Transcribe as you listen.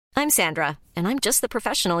I'm Sandra, and I'm just the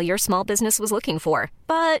professional your small business was looking for.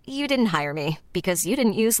 But you didn't hire me because you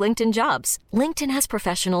didn't use LinkedIn Jobs. LinkedIn has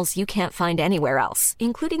professionals you can't find anywhere else,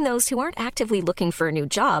 including those who aren't actively looking for a new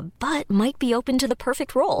job, but might be open to the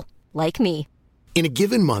perfect role, like me. In a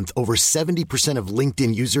given month, over 70% of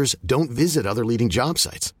LinkedIn users don't visit other leading job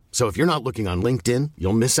sites. So if you're not looking on LinkedIn,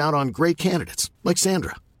 you'll miss out on great candidates like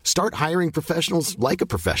Sandra. Start hiring professionals like a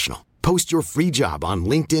professional. Post your free job on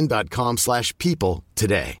linkedin.com/people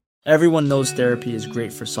today. Everyone knows therapy is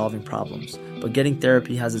great for solving problems, but getting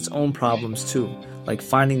therapy has its own problems too, like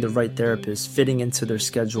finding the right therapist, fitting into their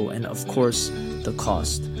schedule, and of course, the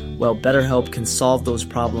cost. Well, BetterHelp can solve those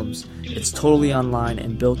problems. It's totally online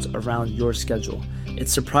and built around your schedule.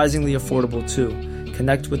 It's surprisingly affordable too.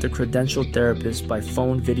 Connect with a credentialed therapist by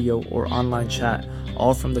phone, video, or online chat,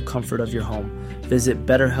 all from the comfort of your home. Visit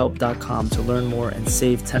BetterHelp.com to learn more and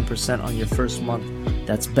save 10% on your first month.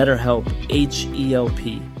 That's BetterHelp,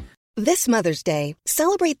 H-E-L-P. This Mother's Day,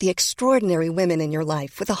 celebrate the extraordinary women in your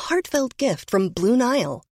life with a heartfelt gift from Blue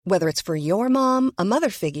Nile. Whether it's for your mom, a mother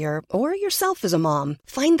figure, or yourself as a mom,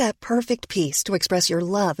 find that perfect piece to express your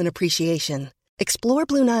love and appreciation. Explore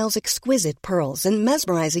Blue Nile's exquisite pearls and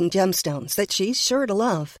mesmerizing gemstones that she's sure to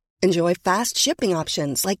love. Enjoy fast shipping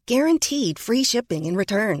options like guaranteed free shipping and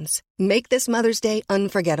returns. Make this Mother's Day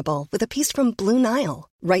unforgettable with a piece from Blue Nile.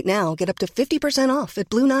 Right now, get up to 50% off at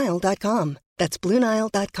BlueNile.com. That's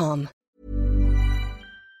BlueNile.com.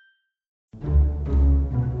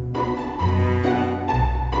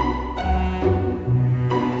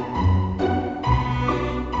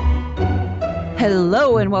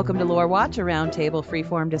 Hello and welcome to Lore Watch, a roundtable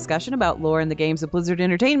freeform discussion about lore in the games of Blizzard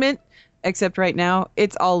Entertainment. Except right now,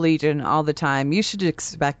 it's all Legion all the time. You should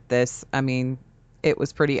expect this. I mean, it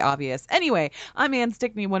was pretty obvious. Anyway, I'm Ann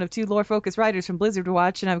Stickney, one of two lore-focused writers from Blizzard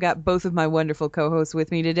Watch, and I've got both of my wonderful co-hosts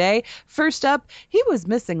with me today. First up, he was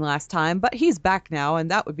missing last time, but he's back now,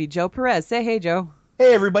 and that would be Joe Perez. Say hey, Joe.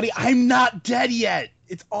 Hey, everybody. I'm not dead yet.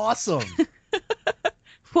 It's awesome.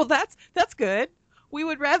 Well, that's good. We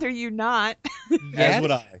would rather you not. As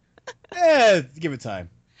would I. Give it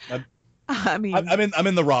time. I'm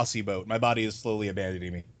in the Rossi boat. My body is slowly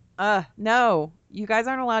abandoning me. No, you guys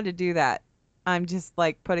aren't allowed to do that. I'm just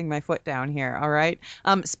like putting my foot down here. All right.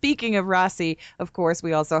 Speaking of Rossi, of course,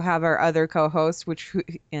 we also have our other co-host,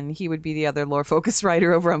 and he would be the other lore-focused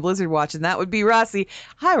writer over on Blizzard Watch, and that would be Rossi.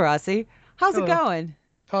 Hi, Rossi. How's it going?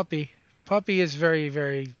 Puppy is very,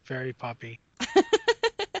 very, very puppy.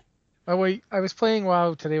 I was playing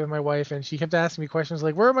WoW today with my wife, and she kept asking me questions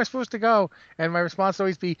like, where am I supposed to go? And my response would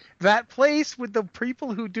always be, that place with the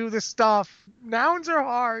people who do this stuff. Nouns are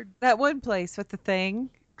hard. That one place with the thing.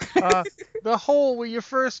 The hole where you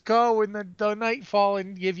first go in the nightfall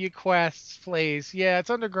and give you quests place. Yeah, it's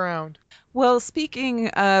underground. Well, speaking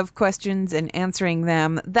of questions and answering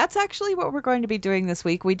them, that's actually what we're going to be doing this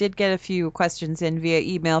week. We did get a few questions in via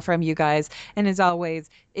email from you guys. And as always,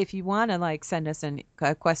 if you want to send us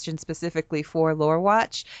a question specifically for Lore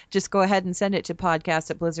Watch, just go ahead and send it to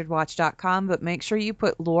podcast@blizzardwatch.com. But make sure you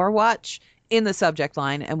put Lore Watch in the subject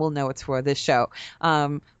line and we'll know it's for this show.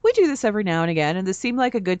 We do this every now and again, and this seemed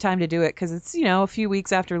like a good time to do it because it's, a few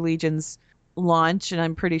weeks after Legion's launch, and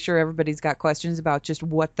I'm pretty sure everybody's got questions about just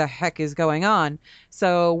what the heck is going on.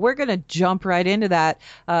 So we're going to jump right into that.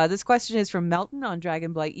 This question is from Melton on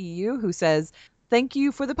Dragonblight EU, who says, thank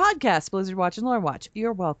you for the podcast, Blizzard Watch and Lore Watch.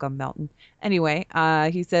 You're welcome, Melton. Anyway,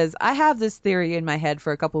 he says, I have this theory in my head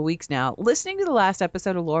for a couple weeks now. Listening to the last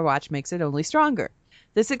episode of Lore Watch makes it only stronger.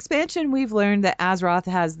 This expansion, we've learned that Azeroth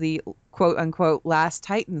has the quote-unquote last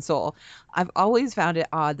Titan soul. I've always found it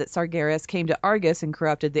odd that Sargeras came to Argus and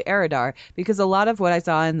corrupted the Eridar, because a lot of what I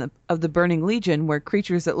saw of the Burning Legion were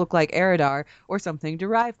creatures that look like Eridar or something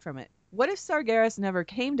derived from it. What if Sargeras never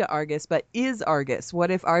came to Argus, but is Argus?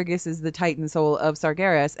 What if Argus is the Titan soul of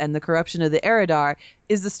Sargeras, and the corruption of the Eridar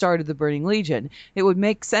is the start of the Burning Legion? It would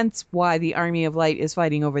make sense why the Army of Light is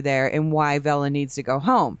fighting over there, and why Vela needs to go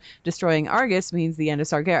home. Destroying Argus means the end of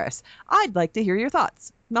Sargeras. I'd like to hear your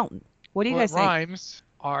thoughts. Melton, what do you guys think? Rhymes.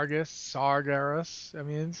 Argus, Sargeras. I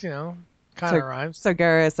mean, it's, kind of rhymes.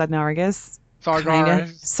 Sargeras and Argus.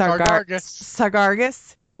 Sargeras.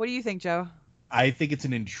 Sargargus. What do you think, Joe? I think it's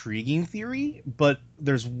an intriguing theory, but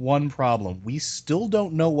there's one problem. We still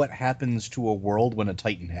don't know what happens to a world when a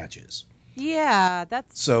Titan hatches. Yeah,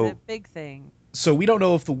 that's a big thing. So we don't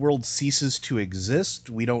know if the world ceases to exist.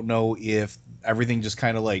 We don't know if everything just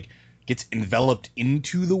kind of gets enveloped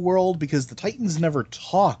into the world, because the Titans never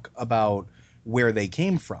talk about where they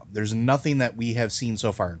came from. There's nothing that we have seen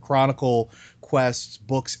so far in Chronicle, quests,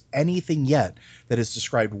 books, anything yet that has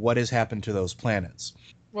described what has happened to those planets.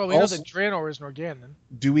 Well, we know that Draenor is an Organon.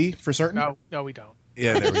 Do we, for certain? No, we don't.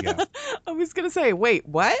 Yeah, there we go. I was gonna say, wait,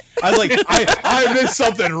 what? I was like, I missed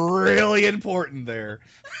something really important there.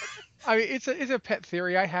 I mean, it's a pet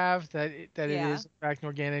theory I have that it Yeah. is in fact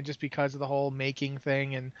an Organa just because of the whole making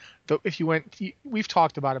thing, and we've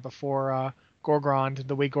talked about it before. Gorgrond,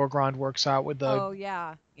 the way Gorgrond works out with the. Oh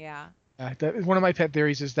yeah, yeah. One of my pet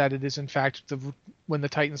theories is that it is in fact when the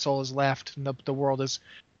Titan soul is left and the world is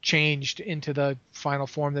changed into the final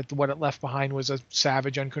form, that what it left behind was a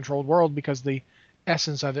savage, uncontrolled world because the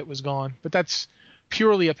essence of it was gone. But that's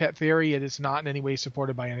purely a pet theory. It is not in any way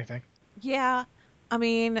supported by anything. Yeah, I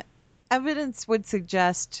mean, evidence would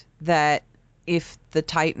suggest that if the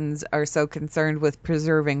Titans are so concerned with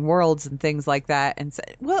preserving worlds and things like that, and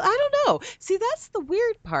well, I don't know. See, that's the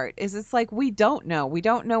weird part. Is it's like we don't know. We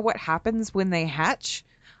don't know what happens when they hatch.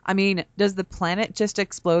 I mean, does the planet just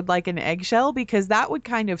explode like an eggshell? Because that would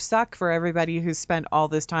kind of suck for everybody who's spent all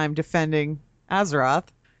this time defending Azeroth.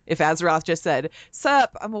 If Azeroth just said,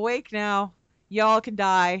 "Sup, I'm awake now. Y'all can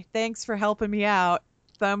die. Thanks for helping me out.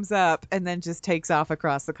 Thumbs up," and then just takes off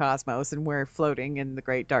across the cosmos and we're floating in the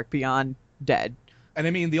great dark beyond, dead. And I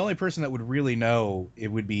mean, the only person that would really know it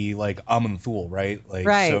would be like Aman'Thul, right? Like,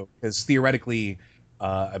 right. So, because theoretically,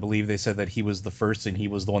 I believe they said that he was the first and he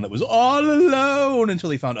was the one that was all alone until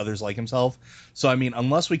he found others like himself. So, I mean,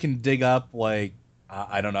 unless we can dig up, like,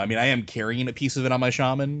 I don't know. I mean, I am carrying a piece of it on my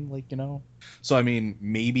shaman, like, you know. So, I mean,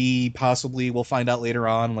 maybe, possibly, we'll find out later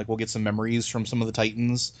on. Like, we'll get some memories from some of the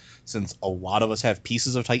Titans, since a lot of us have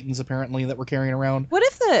pieces of Titans, apparently, that we're carrying around. What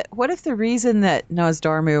if the reason that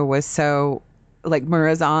Nosdarmu was so, like,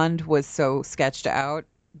 Murazond was so sketched out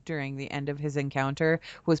during the end of his encounter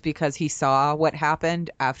was because he saw what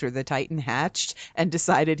happened after the Titan hatched and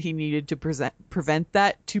decided he needed to prevent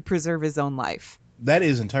that to preserve his own life? That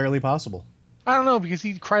is entirely possible. I don't know, because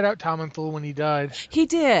he cried out Aman'Thul when he died. He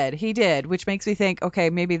did, which makes me think,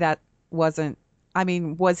 okay, maybe that wasn't. I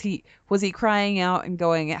mean, was he crying out and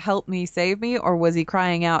going, "Help me, save me," or was he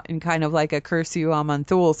crying out in kind of like a "curse you,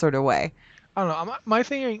 Aman'Thul" sort of way? I don't know. My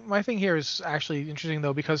thing here is actually interesting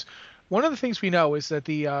though, because one of the things we know is that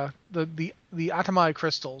the Atamai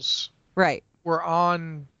crystals right were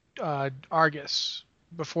on Argus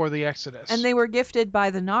before the Exodus, and they were gifted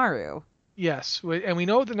by the Naru. Yes, and we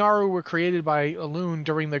know the Naru were created by Elune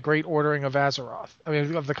during the Great Ordering of Azeroth. I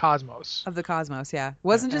mean, of the cosmos. Of the cosmos, yeah. It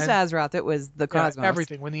wasn't just Azeroth; it was the cosmos.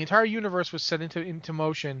 Everything. When the entire universe was set into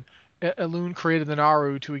motion, Elune created the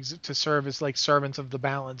Naru to serve as like servants of the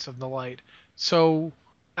balance of the light. So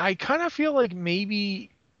I kind of feel like maybe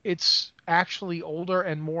it's actually older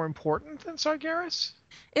and more important than Sargeras.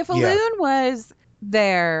 If Elune was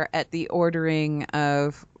there at the ordering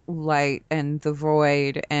of light and the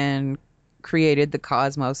void and created the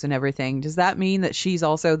cosmos and everything, does that mean that she's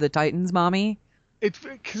also the Titan's mommy?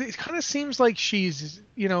 Because it kind of seems like she's,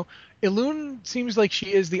 Elune seems like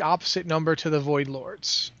she is the opposite number to the Void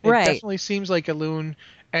Lords. It definitely seems like Elune,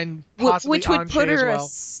 and possibly which would put her as well. A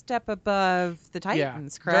step above the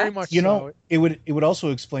Titans, correct? Very much so. It would also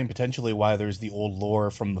explain potentially why there's the old lore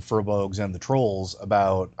from the Furbolgs and the Trolls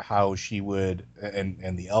about how she would,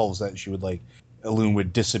 and the elves, that she would, like, Elune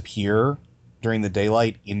would disappear during the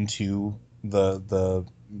daylight into the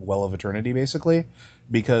Well of Eternity, basically,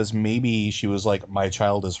 because maybe she was like, my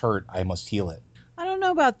child is hurt, I must heal it. I don't know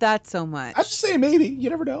about that so much. I'm just saying, maybe. You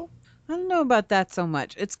never know. I don't know about that so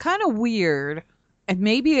much. It's kind of weird. And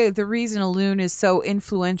maybe the reason Elune is so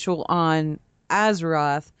influential on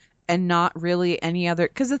Azeroth and not really any other...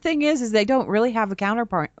 Because the thing is they don't really have a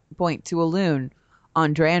counterpoint to Elune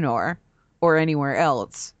on Draenor or anywhere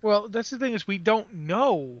else. Well, that's the thing, is we don't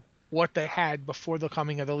know what they had before the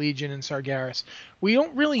coming of the Legion in Sargeras. We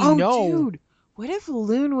don't really know. Dude, what if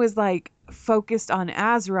Elune was like focused on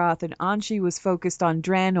Azeroth and Anshi was focused on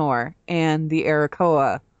Draenor and the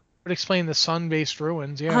Arakoa? Would explain the sun-based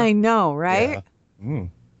ruins, yeah. I know, right? Yeah. Mm.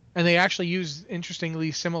 And they actually use,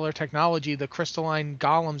 interestingly, similar technology. The crystalline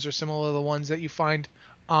golems are similar to the ones that you find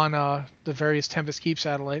on the various Tempest Keep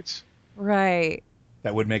satellites. Right.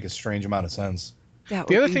 That would make a strange amount of sense. That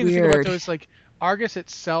the would other be thing weird. to think about, though, is like Argus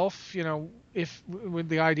itself, if with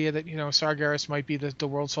the idea that, Sargeras might be the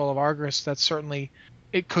world soul of Argus, that's certainly,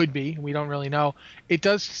 it could be. We don't really know. It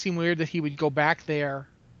does seem weird that he would go back there.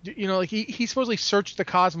 Like he supposedly searched the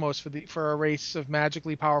cosmos for a race of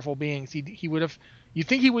magically powerful beings. He would have. You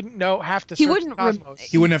think he wouldn't have to search the cosmos?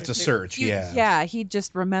 He wouldn't have to search. Yeah, he'd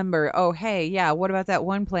just remember. Oh, hey, yeah. What about that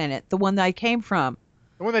one planet, the one that I came from?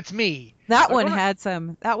 The one that's me. That one had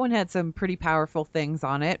some pretty powerful things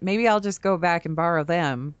on it. Maybe I'll just go back and borrow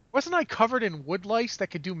them. Wasn't I covered in wood lice that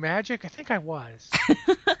could do magic? I think I was.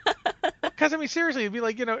 Because, I mean, seriously, it'd be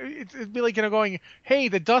like, going, hey,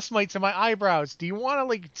 the dust mites in my eyebrows. Do you want to,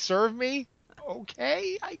 like, serve me?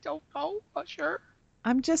 Okay, I don't know. Sure.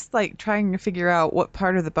 I'm just like trying to figure out what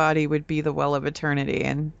part of the body would be the well of eternity,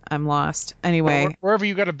 and I'm lost. Anyway, Or wherever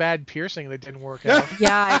you got a bad piercing that didn't work out.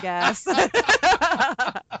 yeah, I guess.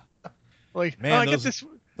 Like, Man, I get this.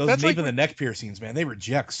 those That's nape like in the neck piercings, man, they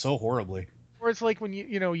reject so horribly. Or it's like when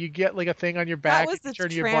you get like a thing on your That back was and the you turn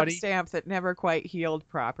to your tramp buddy. stamp that never quite healed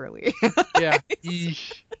properly. Yeah.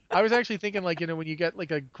 Yeesh. I was actually thinking like, when you get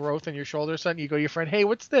like a growth in your shoulder or something, you go to your friend, hey,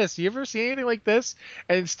 what's this? You ever see anything like this?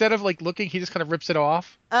 And instead of like looking, he just kind of rips it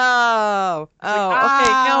off. Oh, like,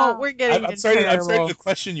 okay. No, we're getting I'm into starting terrible. to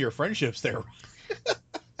question your friendships there.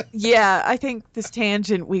 Yeah, I think this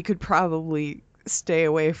tangent we could probably stay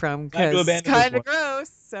away from Time to because it's abandon this kind of one.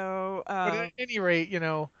 gross. So, But at any rate,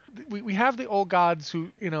 we have the old gods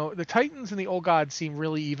who, the Titans and the old gods seem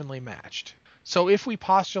really evenly matched. So if we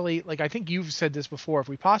postulate, like I think you've said this before, if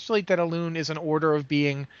we postulate that Elune is an order of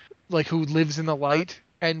being, like who lives in the light,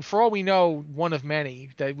 and for all we know, one of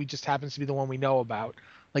many, that we just happens to be the one we know about.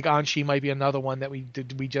 Like Anshi might be another one that we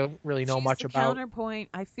don't really know she's much the about. counterpoint.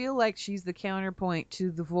 I feel like she's the counterpoint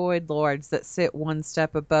to the Void Lords that sit one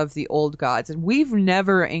step above the old gods, and we've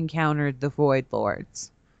never encountered the Void Lords.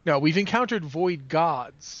 No, we've encountered void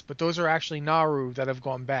gods, but those are actually Naru that have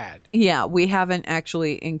gone bad. Yeah, we haven't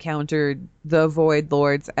actually encountered the Void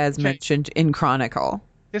Lords as mentioned in Chronicle.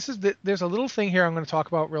 There's a little thing here I'm going to talk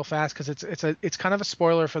about real fast because it's kind of a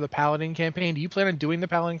spoiler for the Paladin campaign. Do you plan on doing the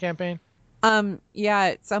Paladin campaign? Yeah,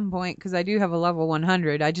 at some point, because I do have a level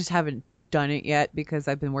 100. I just haven't done it yet because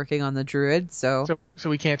I've been working on the Druid. So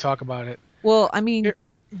we can't talk about it. Well, I mean,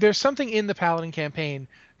 there's something in the Paladin campaign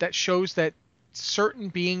that shows that certain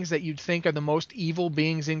beings that you'd think are the most evil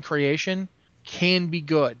beings in creation can be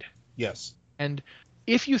good. Yes. And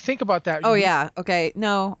if you think about that... Oh, yeah. Okay.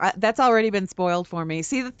 No, that's already been spoiled for me.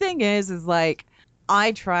 See, the thing is like,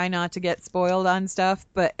 I try not to get spoiled on stuff,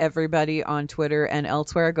 but everybody on Twitter and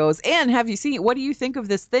elsewhere goes, and have you seen, what do you think of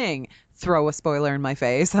this thing? Throw a spoiler in my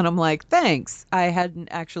face. And I'm like, thanks. I hadn't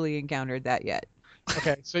actually encountered that yet.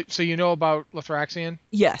 Okay. So you know about Lithraxian?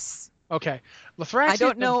 Yes. Okay. Lithraxian... I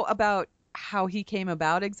don't know about how he came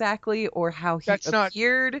about exactly or how he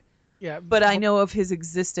appeared. Yeah. But I know of his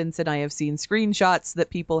existence, and I have seen screenshots that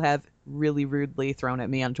people have really rudely thrown at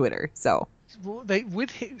me on Twitter. So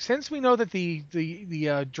since we know that the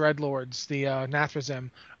Dreadlords, the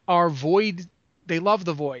Nathrazim, are void, they love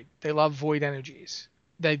the void. They love void energies.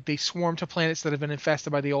 They swarm to planets that have been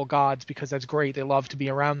infested by the old gods because that's great. They love to be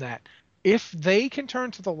around that. If they can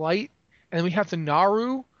turn to the light, and we have the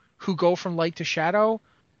Naru who go from light to shadow.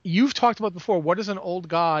 You've talked about before, what does an old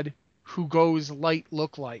god who goes light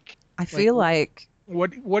look like? I feel like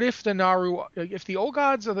what if the Naru, if the old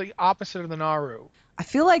gods are the opposite of the Naru? I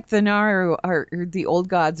feel like the Naru or the old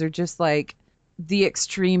gods are just like the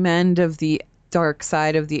extreme end of the dark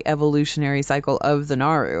side of the evolutionary cycle of the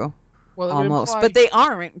Naru. Well, almost, but they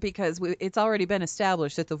aren't because it's already been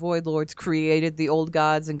established that the Void Lords created the old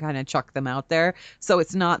gods and kind of chucked them out there. So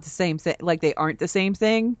it's not the same thing. Like they aren't the same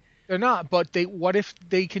thing. They're not, but what if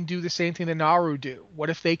they can do the same thing the Naru do? What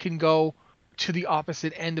if they can go to the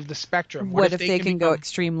opposite end of the spectrum? What if they can go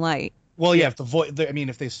extreme light? Well, yeah, if the void, I mean,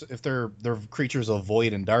 if they're creatures of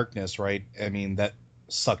void and darkness, right? I mean, that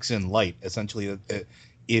sucks in light. Essentially,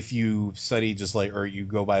 if you study just like, or you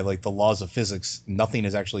go by like the laws of physics, nothing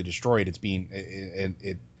is actually destroyed.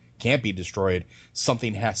 It can't be destroyed.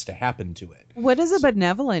 Something has to happen to it. What does a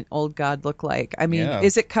benevolent old god look like? I mean,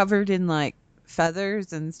 is it covered in like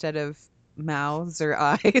feathers instead of mouths or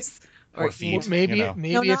eyes or feet? Maybe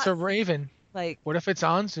it's a raven. Like, what if it's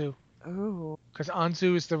Anzu? Oh, because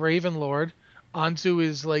Anzu is the Raven Lord. Anzu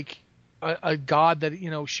is like a god that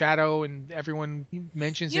Shadow and everyone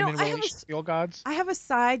mentions him in relation to the old gods. I have a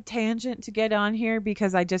side tangent to get on here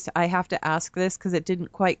because I have to ask this because it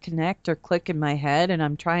didn't quite connect or click in my head, and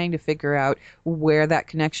I'm trying to figure out where that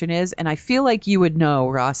connection is, and I feel like you would know,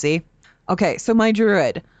 Rossi. Okay, so my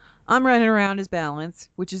druid. I'm running around as Balance,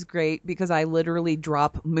 which is great because I literally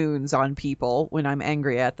drop moons on people when I'm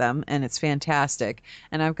angry at them, and it's fantastic.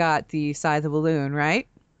 And I've got the Scythe of Elune, right?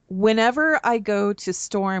 Whenever I go to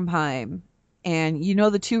Stormheim, and you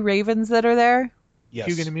know the two ravens that are there? Yes.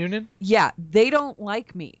 Hugin and Munin? Yeah, they don't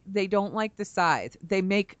like me. They don't like the Scythe. They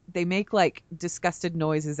make like disgusted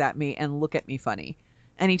noises at me and look at me funny.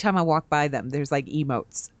 Anytime I walk by them, there's like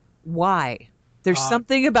emotes. Why? There's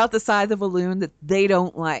something about the Scythe of Elune that they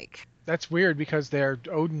don't like. That's weird because they're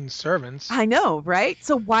Odin's servants. I know, right?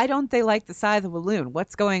 So why don't they like the Scythe of Elune?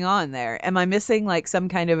 What's going on there? Am I missing like some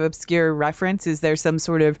kind of obscure reference? Is there some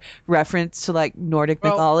sort of reference to like Nordic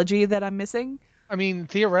mythology that I'm missing? I mean,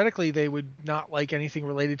 theoretically, they would not like anything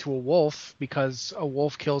related to a wolf because a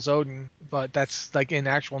wolf kills Odin. But that's like in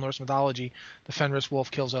actual Norse mythology, the Fenris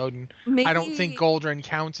wolf kills Odin. I don't think Maybe. Goldrun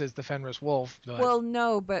counts as the Fenris wolf. But Well,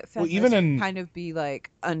 no, but Well, Fenris even would in kind of be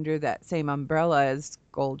like under that same umbrella as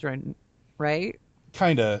Goldrun, right?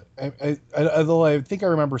 kind of, although I think I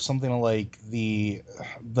remember something like the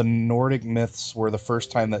Nordic myths were the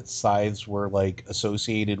first time that scythes were like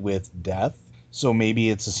associated with death. So maybe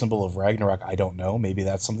it's a symbol of Ragnarok. I don't know. Maybe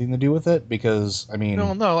that's something to do with it because I mean,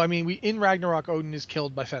 no. I mean, in Ragnarok, Odin is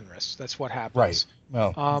killed by Fenris. That's what right? happens.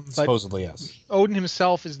 Well, But supposedly yes. Odin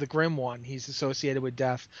himself is the grim one. He's associated with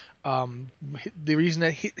death. The reason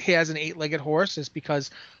that he has an 8-legged horse is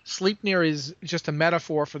because Sleipnir is just a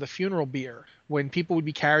metaphor for the funeral bier. When people would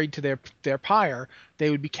be carried to their pyre, they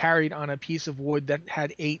would be carried on a piece of wood that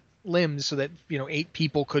had 8 limbs, so that 8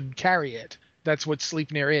 people could carry it. That's what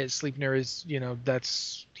Sleipnir is. Sleipnir is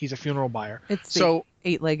he's a funeral bier. It's so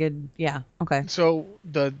the 8-legged. Yeah. Okay. So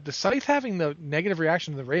the scythe having the negative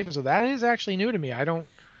reaction to the ravens, so that is actually new to me. I don't.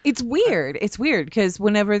 It's weird. It's weird because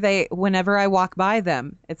whenever I walk by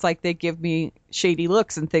them, it's like they give me shady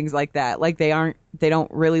looks and things like that. Like they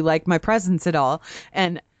don't really like my presence at all.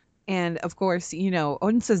 And of course,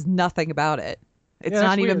 Odin says nothing about it. It's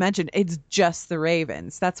not even mentioned. It's just the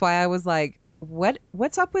ravens. That's why I was like,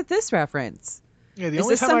 what's up with this reference? Yeah, is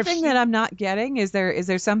this something that I'm not getting? Is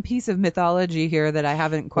there some piece of mythology here that I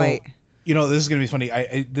haven't quite? Well, this is going to be funny.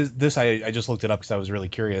 I just looked it up because I was really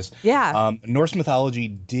curious. Yeah. Norse mythology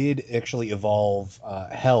did actually evolve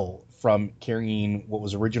Hel from carrying what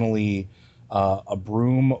was originally a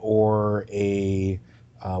broom or a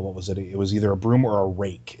what was it? It was either a broom or a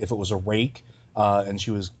rake. If it was a rake and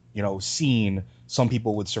she was seen, some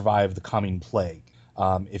people would survive the coming plague.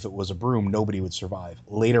 If it was a broom, nobody would survive.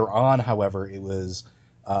 Later on, however, it was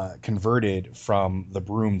converted from the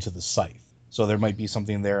broom to the scythe. So there might be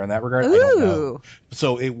something there in that regard. Ooh. I don't know.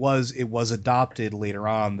 So it was adopted later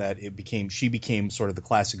on that she became sort of the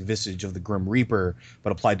classic visage of the Grim Reaper,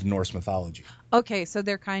 but applied to Norse mythology. Okay, so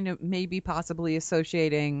they're kind of maybe possibly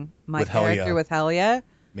associating my With character Helya. with Helya.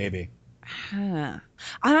 Maybe. Huh.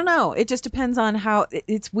 I don't know. It just depends on how.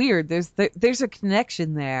 It's weird. There's a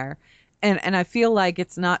connection there, and I feel like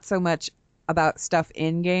it's not so much about stuff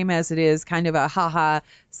in game as it is kind of a haha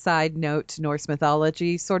side note to Norse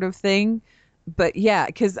mythology sort of thing. But yeah,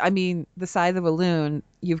 because I mean, the Scythe of Elune,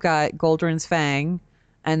 you've got Goldrun's Fang,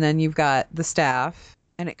 and then you've got the staff,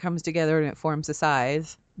 and it comes together and it forms a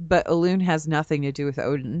scythe. But Elune has nothing to do with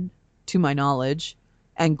Odin, to my knowledge,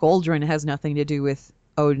 and Goldrun has nothing to do with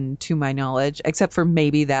Odin, to my knowledge, except for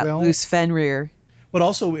maybe that loose Fenrir. But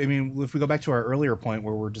also, I mean, if we go back to our earlier point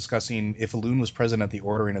where we're discussing if Elune was present at the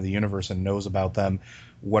ordering of the universe and knows about them,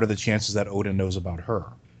 what are the chances that Odin knows about her?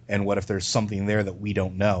 And what if there's something there that we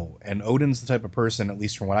don't know? And Odin's the type of person, at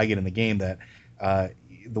least from what I get in the game, that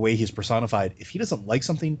the way he's personified, if he doesn't like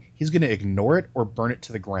something, he's going to ignore it or burn it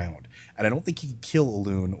to the ground. And I don't think he can kill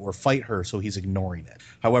Elune or fight her, so he's ignoring it.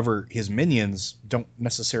 However, his minions don't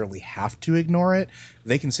necessarily have to ignore it.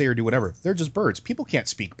 They can say or do whatever. They're just birds. People can't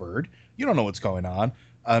speak bird. You don't know what's going on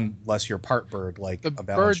unless you're part bird, like a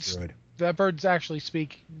balanced druid. The birds actually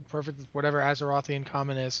speak perfect, whatever Azerothian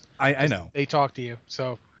common is. I know. They talk to you,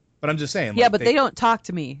 so. But I'm just saying. Yeah, but they don't talk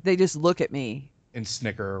to me. They just look at me. And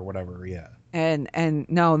snicker or whatever, yeah. And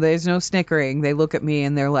no, there's no snickering. They look at me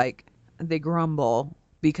and they're like, they grumble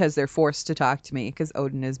because they're forced to talk to me because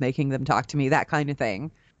Odin is making them talk to me, that kind of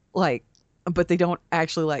thing. Like, but they don't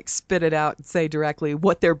actually like spit it out and say directly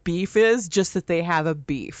what their beef is, just that they have a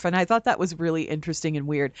beef. And I thought that was really interesting and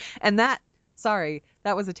weird. And that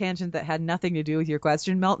was a tangent that had nothing to do with your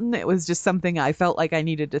question, Melton. It was just something I felt like I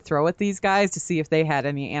needed to throw at these guys to see if they had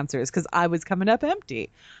any answers because I was coming up empty.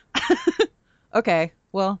 Okay,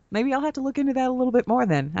 well, maybe I'll have to look into that a little bit more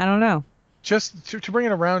then. I don't know. Just to bring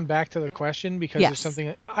it around back to the question, because Yes. there's something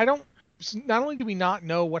that I don't. Not only do we not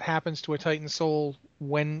know what happens to a Titan soul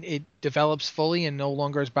when it develops fully and no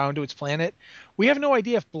longer is bound to its planet, we have no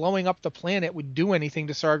idea if blowing up the planet would do anything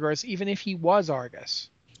to Sargeras, even if he was Argus.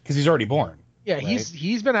 Because he's already born. Yeah, right?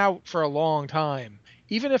 he's been out for a long time.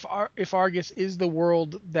 Even if Argus is the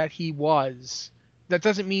world that he was, that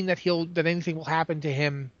doesn't mean that anything will happen to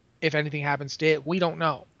him if anything happens to it. We don't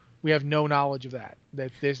know. We have no knowledge of that.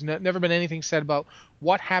 That there's never been anything said about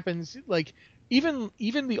what happens. Like even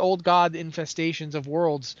the old god infestations of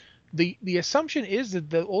worlds. The assumption is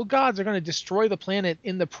that the old gods are going to destroy the planet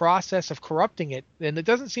in the process of corrupting it, and it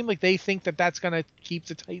doesn't seem like they think that that's going to keep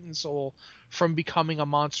the Titan soul from becoming a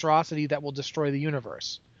monstrosity that will destroy the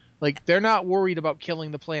universe. Like they're not worried about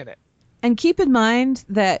killing the planet. And keep in mind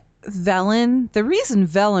that Velen, the reason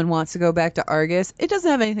Velen wants to go back to Argus, it doesn't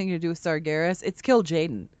have anything to do with Sargeras. It's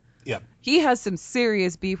Kil'jaeden. Yeah. He has some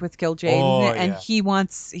serious beef with Kil'jaeden, Oh, and yeah. he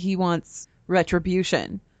wants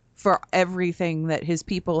retribution for everything that his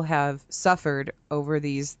people have suffered over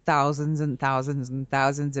these thousands and thousands and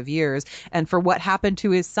thousands of years, and for what happened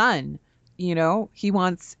to his son. You know, he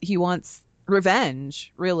wants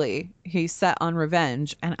revenge, really. He's set on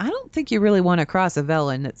revenge, and I don't think you really want to cross a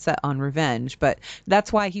Velen that's set on revenge, but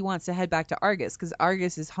that's why he wants to head back to Argus, because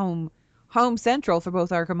Argus is home central for both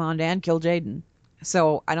Archimonde and Kil'jaeden.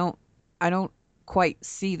 So I don't quite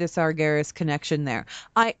see the Sargeras connection there.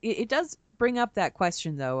 It does bring up that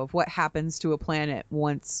question, though, of what happens to a planet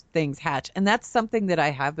once things hatch, and that's something that I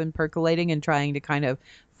have been percolating and trying to kind of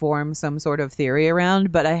form some sort of theory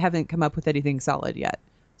around, but I haven't come up with anything solid yet.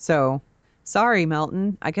 So sorry,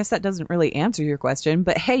 Melton. I guess that doesn't really answer your question,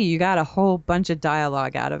 but hey, you got a whole bunch of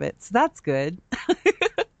dialogue out of it, so that's good.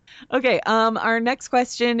 Okay, our next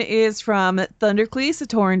question is from Thundercleese, a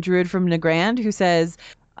Tauren druid from Nagrand, who says,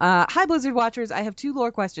 hi, Blizzard Watchers. I have 2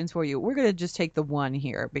 lore questions for you. We're going to just take the one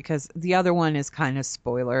here because the other one is kind of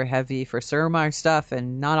spoiler heavy for Suramar stuff,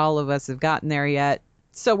 and not all of us have gotten there yet.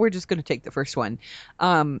 So we're just going to take the first one.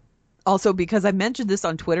 Also, because I mentioned this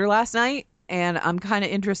on Twitter last night, and I'm kind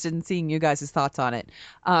of interested in seeing you guys' thoughts on it.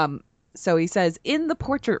 So he says, in the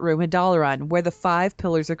portrait room at Dalaran, where the 5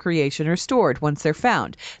 pillars of creation are stored once they're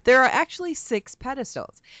found, there are actually 6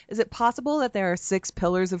 pedestals. Is it possible that there are 6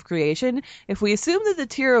 pillars of creation? If we assume that the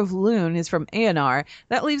Tear of Lune is from Aeonar,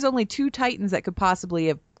 that leaves only 2 titans that could possibly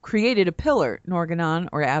have created a pillar, Norgannon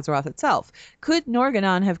or Azeroth itself. Could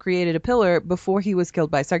Norgannon have created a pillar before he was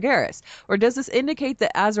killed by Sargeras? Or does this indicate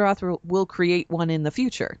that Azeroth will create one in the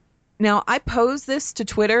future? Now, I posed this to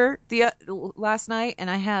Twitter last night, and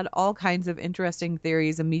I had all kinds of interesting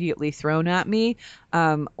theories immediately thrown at me.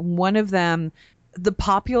 One of them, the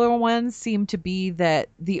popular ones, seem to be that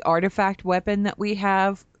the artifact weapon that we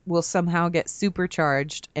have will somehow get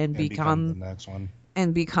supercharged and become the next one.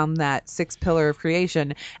 And become that 6th pillar of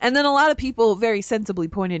creation. And then a lot of people very sensibly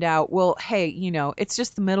pointed out, well, hey, you know, it's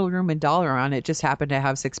just the middle room in Dalaran. It just happened to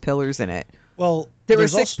have 6 pillars in it. Well, there were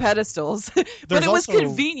 6 pedestals, but it was also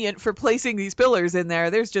convenient for placing these pillars in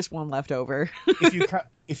there. There's just one left over.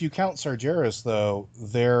 if you count Sargeras, though,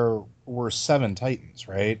 there were 7 titans,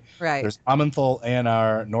 right? Right. There's Aman'Thul,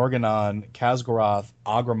 Aeonar, Norgannon, Khaz'goroth,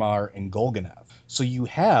 Agramar, and Golganath. So you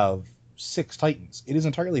have 6 titans. It is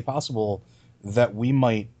entirely possible that we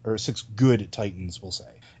might, or 6 good titans, we'll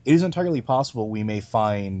say. It is entirely possible we may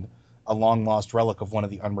find a long lost relic of one of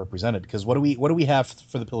the unrepresented. Because what do we have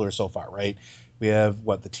for the pillars so far, right? We have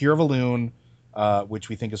the Tear of Elune, which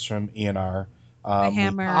we think is from Aeonar. The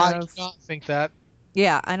hammer. I do not think that.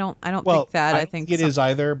 Yeah, I don't think that. I think it is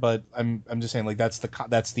either, but I'm just saying that's the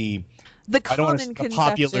common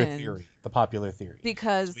conception. The popular theory.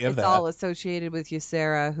 Because it's all associated with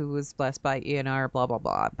Ysera, who was blessed by Aeonar, blah blah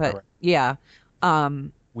blah. But yeah.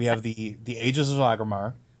 We have the Aegis of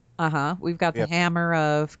Agramar. We've got the hammer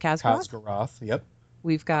of Khaz'goroth. Yep.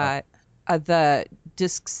 We've got the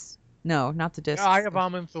discs. No, not the discs. The Eye of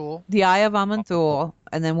Aman'Thul. The Eye of Aman'Thul.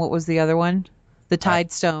 And then what was the other one? The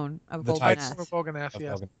Tide Stone of Golganath. The Tide Stone of Golganath,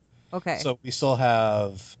 yes. Okay. So we still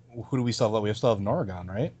have... Who do we still have? We still have Norgon,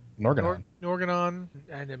 right? Norgannon,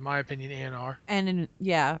 and in my opinion, Aeonar. And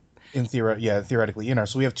theoretically Aeonar.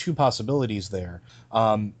 So we have 2 possibilities there.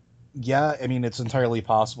 Yeah, I mean, it's entirely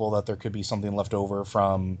possible that there could be something left over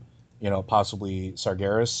from, possibly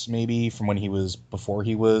Sargeras, maybe, from when before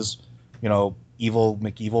he was, evil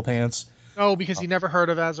McEvil Pants. No, because he never heard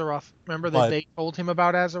of Azeroth. Remember that they told him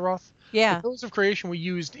about Azeroth? Yeah. The pillars of creation were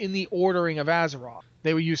used in the ordering of Azeroth.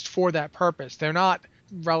 They were used for that purpose. They're not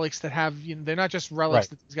relics that have, they're not just relics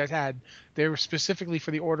that these guys had. They were specifically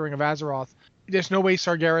for the ordering of Azeroth. There's no way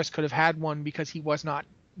Sargeras could have had one because he was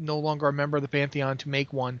no longer a member of the Pantheon to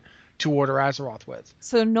make one to order Azeroth with.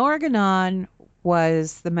 So Norgannon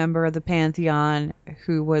was the member of the Pantheon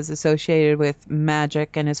who was associated with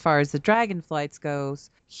magic, and as far as the Dragonflights goes,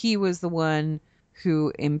 he was the one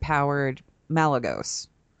who empowered Malagos.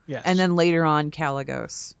 Yes. And then later on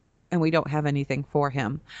Kalagos. And we don't have anything for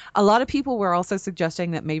him. A lot of people were also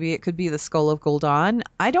suggesting that maybe it could be the Skull of Gul'dan.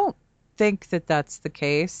 I don't think that that's the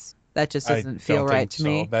case. That just doesn't feel right to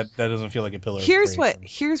me. That doesn't feel like a pillar. Here's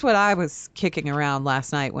what I was kicking around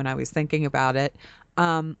last night when I was thinking about it.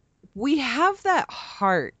 We have that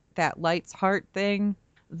heart, that light's heart thing,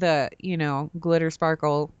 the glitter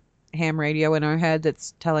sparkle ham radio in our head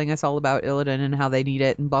that's telling us all about Illidan and how they need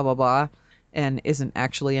it and blah blah blah, and isn't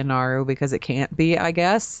actually a Naru because it can't be, I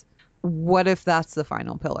guess. What if that's the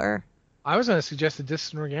final pillar? I was going to suggest a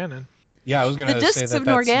distant Norgannon. Yeah, I was going The to say discs that of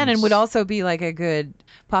that Norgannon seems... would also be like a good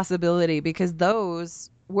possibility because those,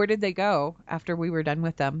 where did they go after we were done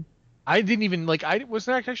with them? I didn't even I was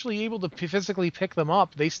not actually able to physically pick them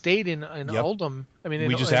up. They stayed in Yep. Uldum. I mean,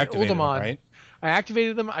 We in just activated them, Uldamon. right? I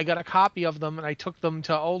activated them. I got a copy of them, and I took them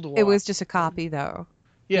to It Ulduar. was just a copy, though.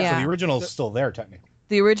 Yeah. So the Yeah. original's still there, technically.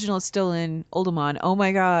 The original is still in Uldamon. Oh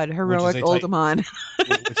my God, heroic a Uldamon.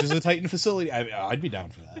 Which is a Titan facility. I'd be down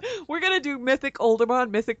for that. We're gonna do Mythic Uldamon,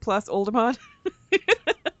 Mythic plus Uldamon.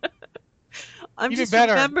 I'm Even just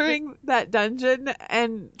better. remembering that dungeon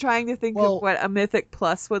and trying to think of what a Mythic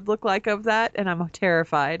plus would look like of that, and I'm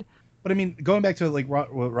terrified. But I mean, going back to like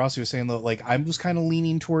what Rossi was saying, though, like I'm just kind of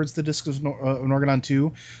leaning towards the Discs of Norgadon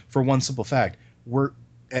 2 for one simple fact: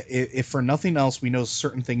 if for nothing else, we know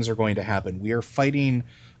certain things are going to happen. We are fighting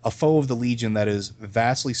a foe of the Legion that is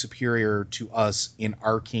vastly superior to us in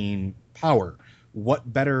arcane power.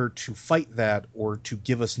 What better to fight that, or to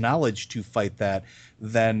give us knowledge to fight that,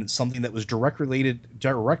 than something that was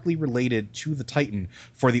directly related to the Titan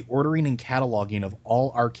for the ordering and cataloging of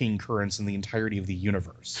all arcane currents in the entirety of the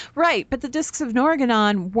universe. Right, but the Discs of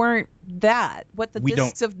Norgadon weren't that. What the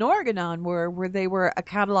Discs of Norgadon were they were a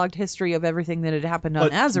cataloged history of everything that had happened on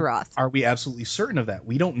Azeroth. Are we absolutely certain of that?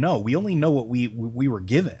 We don't know. We only know what we were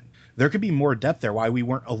given. There could be more depth there. Why we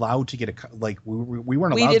weren't allowed to get we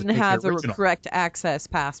weren't allowed. We didn't to take have the the correct access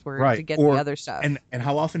password to get the other stuff. And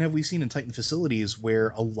how often have we seen in Titan facilities where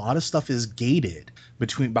a lot of stuff is gated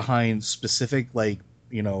behind specific, like,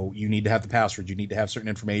 you know, you need to have the password, you need to have certain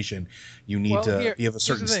information, you need to you have a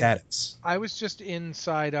certain status. I was just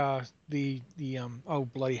inside the oh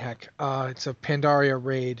bloody heck, it's a Pandaria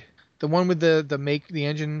raid, the one with the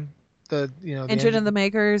engine, Engine of the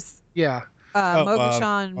Makers. Yeah.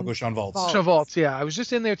 Mogoshan Vaults. Yeah, I was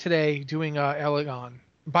just in there today doing Elegon.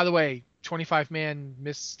 By the way, 25-man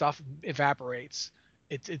missed stuff evaporates.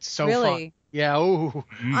 It's so fun. Yeah. Oh,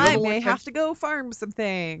 I may have to go farm some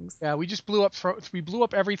things. Yeah, we just blew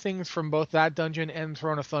up everything from both that dungeon and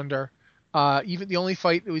Throne of Thunder. Even the only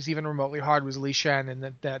fight that was even remotely hard was Li Shan,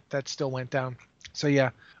 and that still went down. So yeah,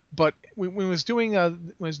 but when we was doing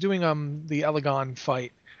the Elegon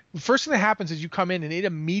fight. The first thing that happens is you come in and it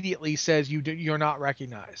immediately says you're not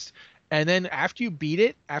recognized. And then after you beat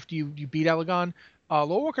it, after you beat Elegon, Lord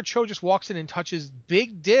Walker Cho just walks in and touches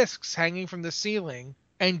big discs hanging from the ceiling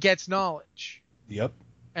and gets knowledge. Yep.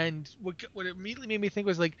 And what immediately made me think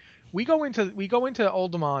was, like, we go into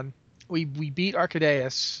Uldamon, we beat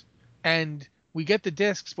Arcadeus, and we get the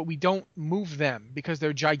discs, but we don't move them because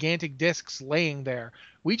they're gigantic discs laying there.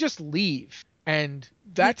 We just leave. And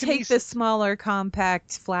that you take the smaller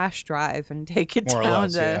compact flash drive and take it down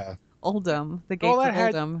to Uldum, the gate of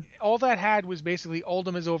Uldum. All that had was basically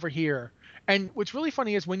Uldum is over here. And what's really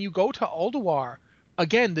funny is when you go to Ulduar,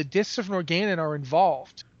 again, the discs of Norgannon are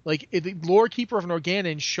involved. Like, the Lore Keeper of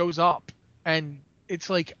Norgannon shows up, and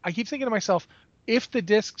it's like, I keep thinking to myself, if the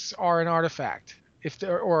discs are an artifact,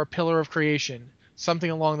 or a pillar of creation,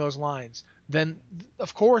 something along those lines, then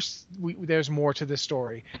of course there's more to this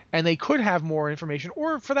story, and they could have more information,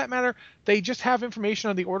 or for that matter, they just have information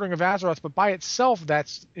on the ordering of Azeroth. But by itself,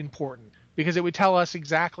 that's important because it would tell us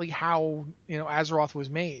exactly how Azeroth was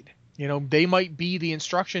made. They might be the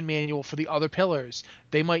instruction manual for the other pillars.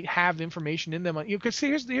 They might have information in them. Because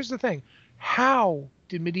here's the thing: how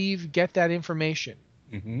did Medivh get that information?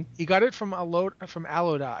 Mm-hmm. He got it from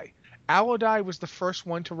Alodai. Alodai was the first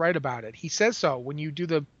one to write about it. He says so when you do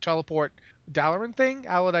the teleport Dalaran thing.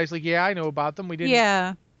 Alodai's like, yeah, I know about them. We didn't.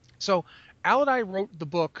 Yeah. So Alodai wrote the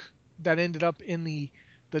book that ended up in the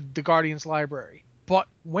Guardian's library. But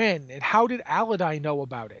when and how did Alodai know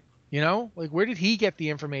about it? Where did he get the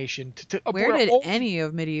information? Where did any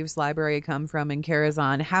of Medivh's library come from in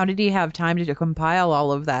Karazhan? How did he have time to compile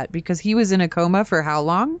all of that? Because he was in a coma for how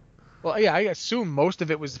long? Well, yeah, I assume most of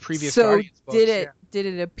it was the previous So Guardians books. Did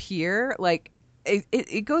it appear like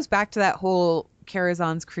it goes back to that whole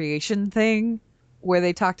Karazhan's creation thing where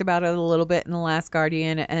they talked about it a little bit in the last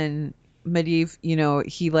Guardian, and Medivh,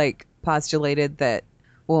 he postulated that,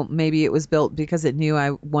 well, maybe it was built because it knew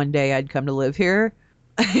one day I'd come to live here.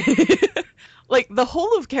 Like, the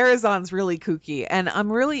whole of Karazhan's really kooky, and I'm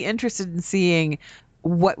really interested in seeing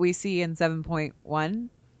what we see in 7.1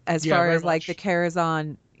 as far as much. the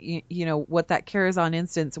Karazhan, what that Karazhan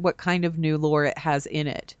instance, what kind of new lore it has in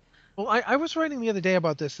it. Well, I was writing the other day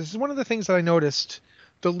about this. This is one of the things that I noticed.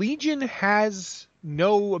 The Legion has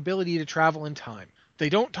no ability to travel in time. They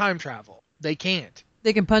don't time travel. They can't.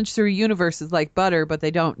 They can punch through universes like butter, but they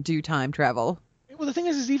don't do time travel. Well, the thing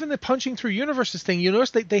is even the punching through universes thing, you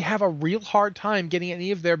notice they have a real hard time getting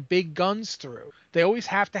any of their big guns through. They always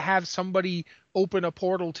have to have somebody open a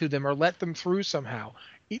portal to them or let them through somehow.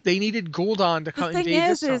 They needed Gul'dan to The come thing invade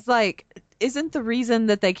this is like, isn't the reason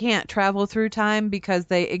that they can't travel through time because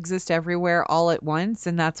they exist everywhere all at once,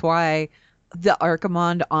 and that's why the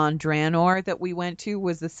Archimonde on Draenor that we went to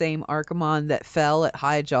was the same Archimonde that fell at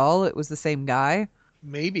High Jal? It was the same guy.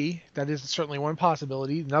 Maybe. That is certainly one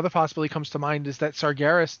possibility. Another possibility comes to mind is that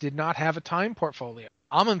Sargeras did not have a time portfolio.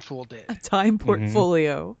 Aman'Thul did. A time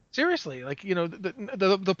portfolio. Seriously, like,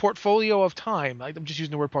 the portfolio of time. Like, I'm just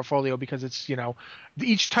using the word portfolio because it's,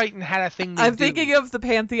 each Titan had a thing they I'm do. thinking of the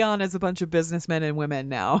Pantheon as a bunch of businessmen and women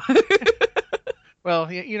now. Well,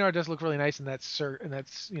 it does look really nice in that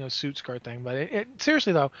suit skirt thing. But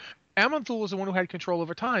seriously though, Aman'Thul was the one who had control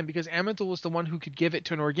over time because Aman'Thul was the one who could give it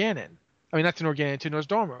to Norganon. I mean, not to Norganon, to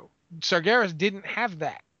Nozdormu. Sargeras didn't have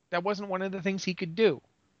that. That wasn't one of the things he could do.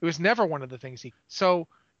 It was never one of the things he. So,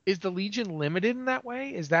 is the Legion limited in that way?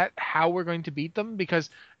 Is that how we're going to beat them? Because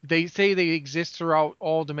they say they exist throughout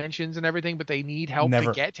all dimensions and everything, but they need help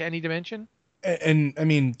to get to any dimension. And I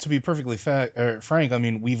mean, to be perfectly frank, I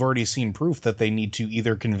mean, we've already seen proof that they need to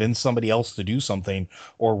either convince somebody else to do something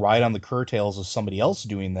or ride on the curtails of somebody else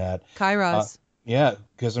doing that. Kairos. Yeah,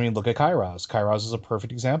 because I mean, look at Kairos. Kairos is a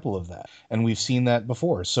perfect example of that, and we've seen that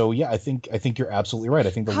before. So yeah, I think you're absolutely right. I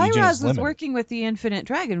think the Legion is Kairos was limited. working with the Infinite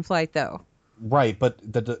Dragonflight, though. Right, but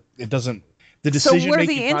it doesn't. The decision so were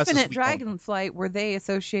making the Infinite Dragonflight, were they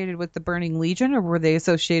associated with the Burning Legion, or were they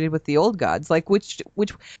associated with the Old Gods? Like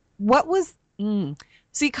what was?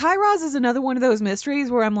 See, Kairos is another one of those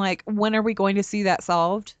mysteries where I'm like, when are we going to see that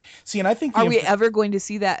solved? See, and I think are we ever going to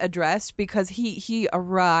see that addressed? Because he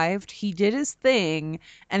arrived, he did his thing,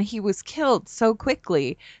 and he was killed so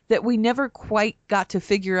quickly that we never quite got to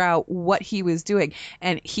figure out what he was doing.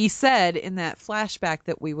 And he said in that flashback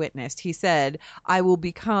that we witnessed, he said, "I will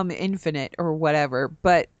become infinite," or whatever.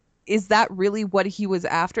 But is that really what he was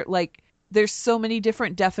after? Like, there's so many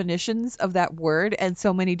different definitions of that word and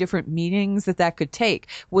so many different meanings that could take.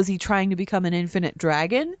 Was he trying to become an infinite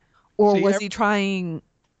dragon? Or was he trying...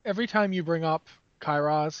 Every time you bring up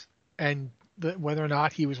Kairos and whether or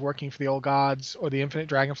not he was working for the Old Gods or the Infinite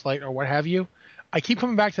Dragonflight or what have you, I keep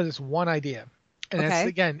coming back to this one idea. And that's,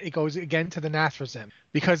 again, it goes again to the Nathrazim.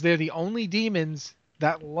 Because they're the only demons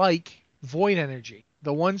that like void energy.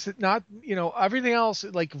 The ones that not, everything else,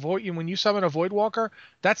 like void, when you summon a Void Walker,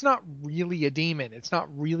 that's not really a demon. It's not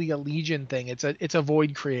really a Legion thing. It's a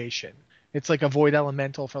void creation. It's like a void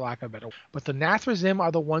elemental, for lack of a better word. But the Nathrazim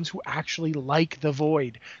are the ones who actually like the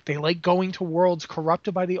void. They like going to worlds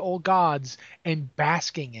corrupted by the Old Gods and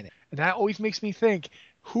basking in it. And that always makes me think,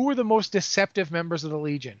 who are the most deceptive members of the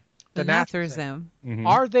Legion? The Nathrazim. Mm-hmm.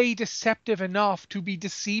 Are they deceptive enough to be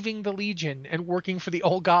deceiving the Legion and working for the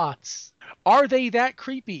Old Gods? Are they that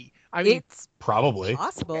creepy? I mean, it's probably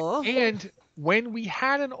possible. And when we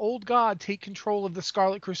had an Old God take control of the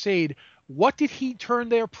Scarlet Crusade, what did he turn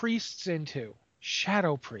their priests into?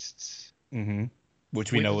 Shadow priests. Mm-hmm.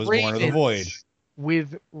 Which we know is ravens, born of the void.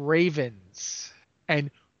 With ravens. And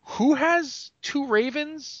who has two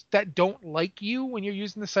ravens that don't like you when you're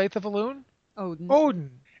using the Scythe of Elune?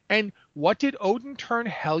 Odin. And what did Odin turn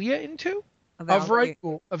Helya into? A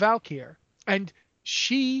Valkyr. And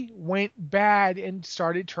she went bad and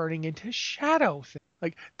started turning into Shadow.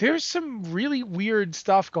 Like, there's some really weird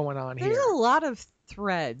stuff going on here. There's a lot of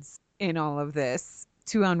threads in all of this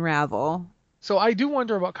to unravel. So I do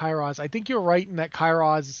wonder about Kairos. I think you're right in that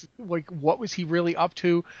Kairos, like, what was he really up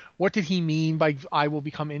to? What did he mean by I will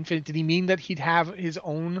become infinite? Did he mean that he'd have his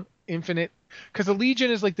own infinite? Because the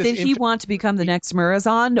Legion is like this. Did he want to become the next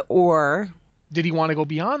Murazond, or did he want to go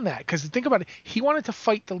beyond that? Because think about it. He wanted to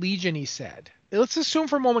fight the Legion, he said. Let's assume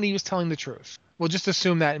for a moment he was telling the truth. We'll just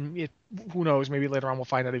assume that, and who knows, maybe later on we'll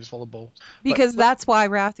find out he was full of bull. Because that's why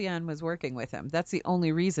Wrathion was working with him. That's the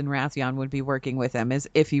only reason Wrathion would be working with him, is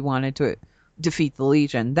if he wanted to defeat the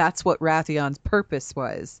Legion. That's what Rathion's purpose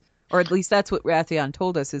was. Or at least that's what Wrathion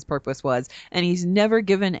told us his purpose was. And he's never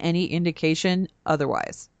given any indication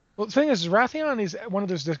otherwise. Well, the thing is, Wrathion is one of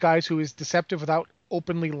those guys who is deceptive without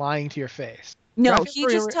openly lying to your face. No, he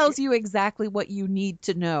just tells you exactly what you need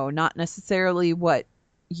to know, not necessarily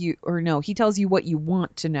he tells you what you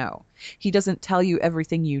want to know. He doesn't tell you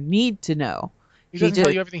everything you need to know. He doesn't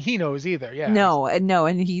tell you everything he knows either, yeah. No,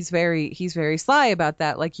 and he's very sly about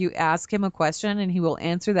that. Like, you ask him a question and he will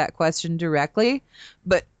answer that question directly,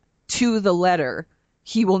 but to the letter.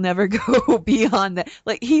 He will never go beyond that.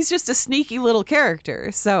 Like, he's just a sneaky little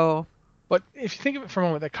character, so... But if you think of it for a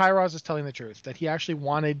moment, that Kairos is telling the truth, that he actually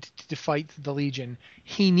wanted to fight the Legion.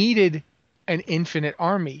 He needed an infinite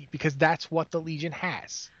army because that's what the Legion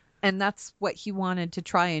has. And that's what he wanted to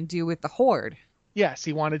try and do with the Horde. Yes,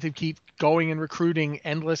 he wanted to keep going and recruiting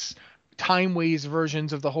endless time waste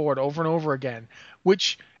versions of the Horde over and over again,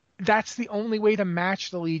 which that's the only way to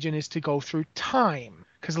match the Legion is to go through time,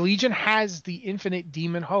 because Legion has the infinite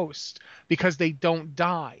demon host because they don't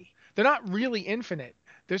die. They're not really infinite.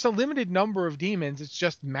 There's a limited number of demons. It's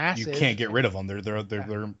just massive. You can't get rid of them.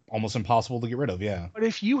 They're almost impossible to get rid of. Yeah. But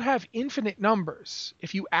if you have infinite numbers,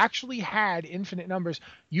 if you actually had infinite numbers,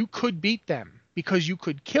 you could beat them because you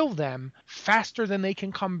could kill them faster than they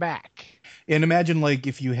can come back. And imagine like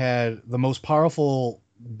if you had the most powerful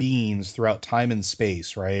beings throughout time and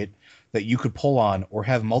space, right? That you could pull on, or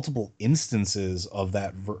have multiple instances of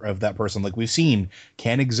that person, like we've seen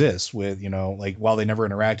can exist with, like while they never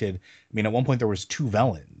interacted. I mean, at one point there was 2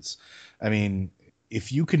 Velens. I mean,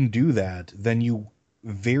 if you can do that, then you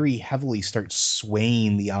very heavily start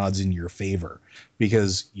swaying the odds in your favor,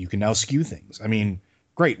 because you can now skew things. I mean,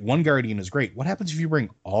 great, 1 Guardian is great. What happens if you bring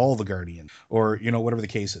all the Guardians, or whatever the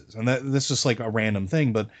case is? And that's just like a random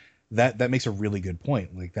thing, but that makes a really good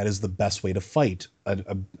point. Like, that is the best way to fight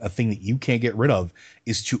a thing that you can't get rid of,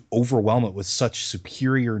 is to overwhelm it with such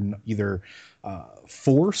superior either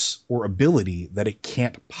force or ability that it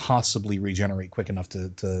can't possibly regenerate quick enough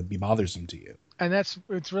to be bothersome to you. And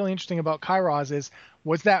what's really interesting about Kairos is,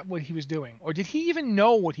 was that what he was doing? Or did he even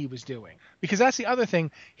know what he was doing? Because that's the other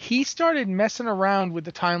thing. He started messing around with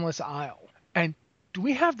the Timeless Isle. And do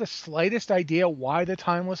we have the slightest idea why the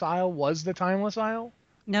Timeless Isle was the Timeless Isle?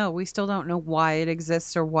 No, we still don't know why it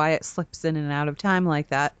exists or why it slips in and out of time like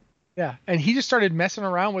that. Yeah, and he just started messing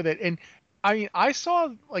around with it. And I mean, I saw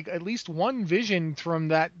like at least one vision from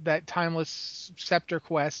that Timeless Scepter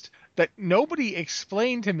quest that nobody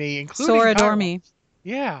explained to me, including Sora Dormy.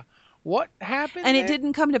 Yeah. What happened? And it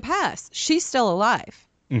didn't come to pass. She's still alive.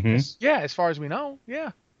 Mm-hmm. Yeah, as far as we know.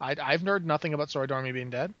 Yeah. I've heard nothing about Sora Dormy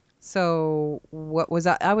being dead. So what was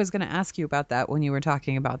I was going to ask you about that when you were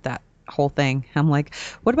talking about that whole thing. I'm like,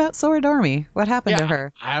 what about Sora Dormy? What happened to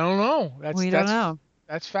her? I don't know. We don't know.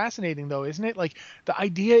 That's fascinating, though, isn't it? Like, the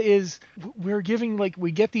idea is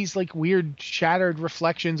we get these like weird shattered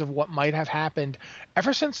reflections of what might have happened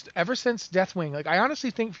ever since Deathwing. Like, I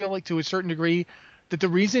honestly feel like to a certain degree that the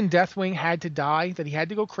reason Deathwing had to die, that he had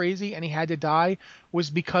to go crazy and he had to die, was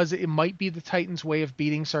because it might be the Titans' way of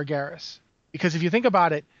beating Sargeras. Because if you think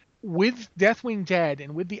about it, with Deathwing dead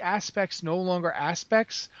and with the aspects no longer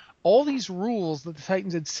aspects, all these rules that the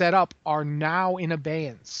Titans had set up are now in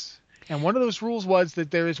abeyance. And one of those rules was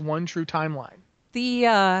that there is one true timeline.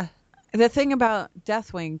 The thing about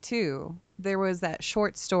Deathwing, too, there was that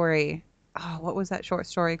short story. Oh, what was that short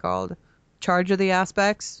story called? Charge of the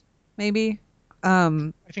Aspects, maybe? I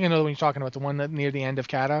think I know the one you're talking about, the one that near the end of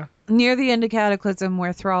Kata. Near the end of Cataclysm,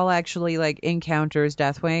 where Thrall actually like encounters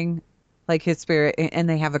Deathwing, like his spirit, and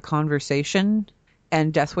they have a conversation.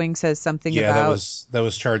 And Deathwing says something about that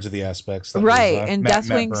was Charge of the Aspects. Right, and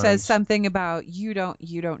Deathwing says something about you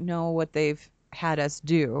don't know what they've had us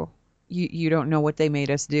do. You don't know what they made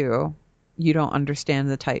us do. You don't understand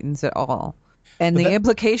the Titans at all. And the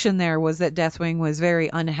implication there was that Deathwing was very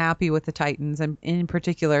unhappy with the Titans, and in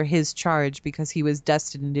particular his charge, because he was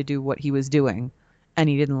destined to do what he was doing, and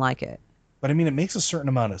he didn't like it. But I mean, it makes a certain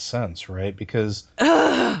amount of sense, right? Because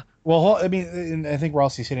well, I mean, and I think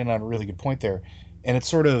Rossi's hitting on a really good point there. And it's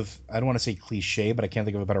sort of, I don't want to say cliche, but I can't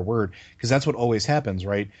think of a better word, because that's what always happens,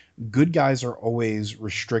 right? Good guys are always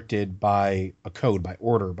restricted by a code, by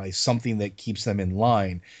order, by something that keeps them in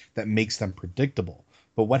line, that makes them predictable.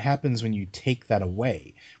 But what happens when you take that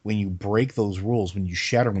away, when you break those rules, when you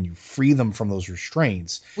shatter, when you free them from those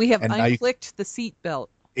restraints? We have unclicked the seatbelt.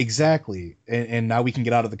 Exactly. And now we can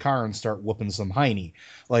get out of the car and start whooping some hiney.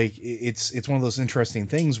 Like, it's one of those interesting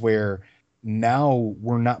things where now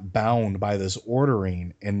we're not bound by this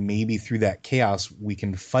ordering, and maybe through that chaos we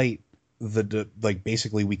can fight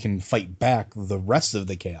basically we can fight back the rest of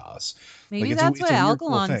the chaos. Maybe that's what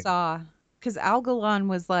Algalon saw, because Algalon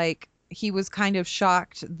was like, he was kind of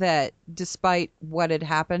shocked that despite what had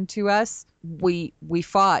happened to us, we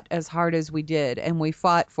fought as hard as we did, and we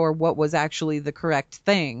fought for what was actually the correct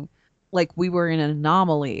thing. Like, we were an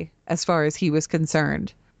anomaly as far as he was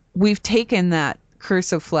concerned. We've taken that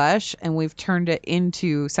Curse of Flesh and we've turned it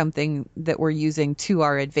into something that we're using to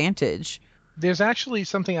our advantage. There's actually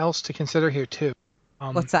something else to consider here too.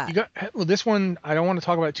 What's that? This one, I don't want to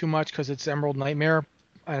talk about it too much because it's Emerald Nightmare,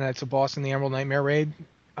 and it's a boss in the Emerald Nightmare raid.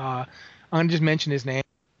 I'm going to just mention his name.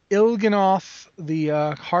 Il'gynoth,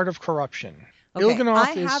 the Heart of Corruption. Okay,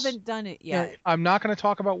 Il'gynoth haven't done it yet. I'm not going to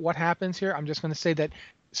talk about what happens here. I'm just going to say that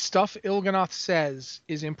stuff Il'gynoth says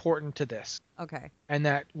is important to this. Okay. And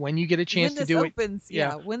that when you get a chance to do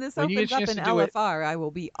when this opens up in LFR, I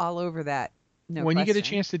will be all over that. No when question. You get a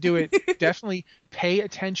chance to do it, definitely pay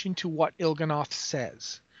attention to what Il'gynoth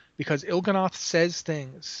says. because Il'gynoth says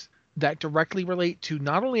things that directly relate to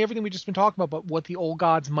not only everything we've just been talking about, but what the old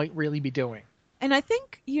gods might really be doing. And I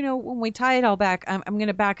think, when we tie it all back, I'm going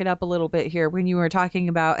to back it up a little bit here. When you were talking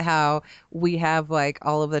about how we have like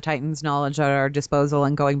all of the Titans' knowledge at our disposal,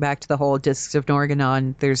 and going back to the whole discs of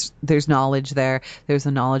Norganon, there's knowledge there. There's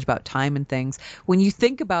a knowledge about time and things. When you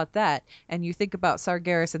think about that, and you think about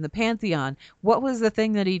Sargeras and the Pantheon, what was the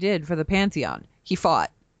thing that he did for the Pantheon? He fought.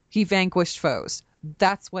 He vanquished foes.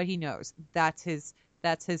 That's what he knows. That's his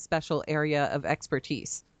special area of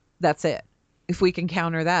expertise. That's it. If we can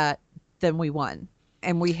counter that, then we won.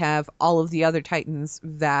 And we have all of the other Titans'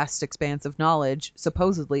 vast expanse of knowledge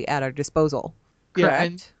supposedly at our disposal. Correct? Yeah,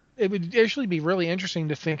 and it would actually be really interesting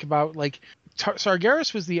to think about, like,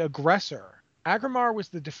 Sargeras was the aggressor. Agramar was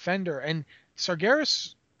the defender. And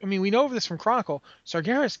Sargeras, we know this from Chronicle,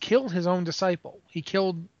 Sargeras killed his own disciple. He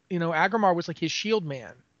killed, Agramar was like his shield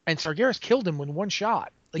man. And Sargeras killed him with one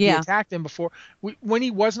shot. He attacked him before. When he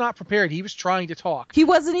was not prepared, he was trying to talk. He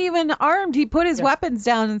wasn't even armed. He put his weapons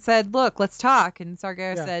down and said, look, let's talk. And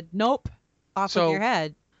Sargeras said, nope, off with your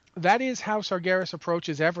head. That is how Sargeras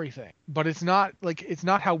approaches everything. But it's not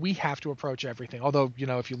how we have to approach everything. Although,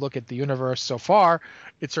 if you look at the universe so far,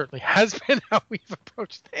 it certainly has been how we've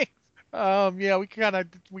approached things. We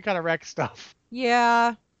kind of wreck stuff.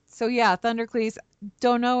 Yeah. So, Thundercleese,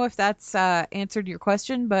 don't know if that's answered your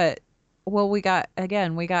question, but... Well, we got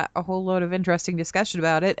a whole load of interesting discussion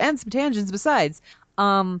about it and some tangents besides.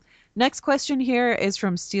 Next question here is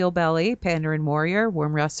from Steel Belly, Pandarin Warrior,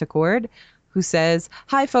 Worm Rust Accord, who says,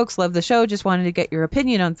 "Hi folks, love the show. Just wanted to get your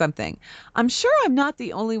opinion on something. I'm sure I'm not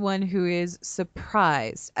the only one who is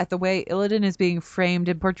surprised at the way Illidan is being framed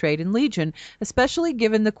and portrayed in Legion, especially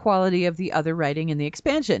given the quality of the other writing in the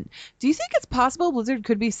expansion. Do you think it's possible Blizzard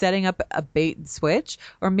could be setting up a bait and switch?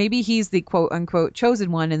 Or maybe he's the quote-unquote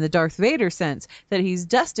chosen one in the Darth Vader sense, that he's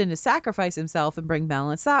destined to sacrifice himself and bring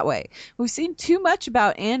balance that way? We've seen too much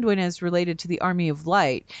about Anduin as related to the Army of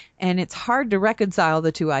Light, and it's hard to reconcile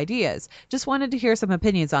the two ideas. Just wanted to hear some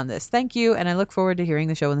opinions on this. Thank you, and I look forward to hearing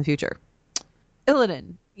the show in the future."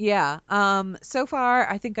 Illidan. Yeah. So far,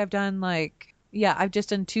 I think I've done I've just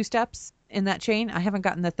done 2 steps in that chain. I haven't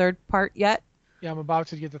gotten the third part yet. Yeah, I'm about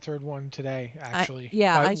to get the third one today, actually.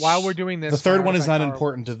 While we're doing this. The third one is not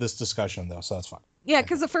important to this discussion, though, so that's fine. Yeah,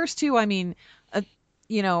 because the first 2,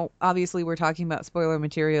 obviously we're talking about spoiler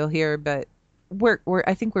material here, but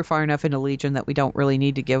I think we're far enough into Legion that we don't really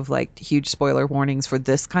need to give huge spoiler warnings for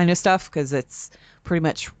this kind of stuff, because it's pretty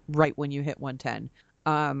much right when you hit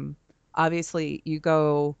 110. Obviously you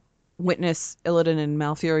go witness Illidan and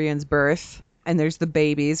Malfurion's birth, and there's the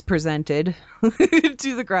babies presented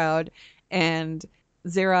to the crowd, and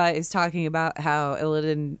Zera is talking about how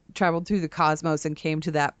Illidan traveled through the cosmos and came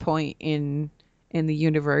to that point in the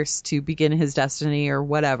universe to begin his destiny or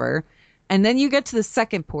whatever. And then you get to the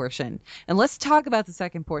second portion. And let's talk about the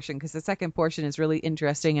second portion, because the second portion is really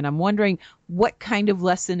interesting. And I'm wondering, what kind of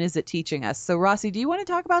lesson is it teaching us? So, Rossi, do you want to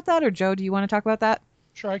talk about that? Or Joe, do you want to talk about that?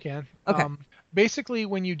 Sure, I can. Okay. Basically,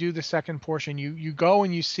 when you do the second portion, you go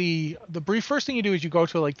and you see the brief. First thing you do is you go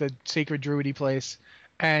to the sacred druidy place,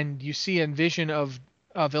 and you see a vision of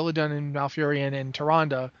Illidan and Malfurion and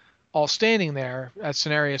Tyrande all standing there as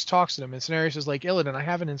Cenarius talks to them. And Cenarius is like, "Illidan, I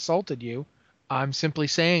haven't insulted you. I'm simply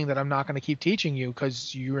saying that I'm not going to keep teaching you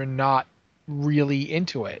because you're not really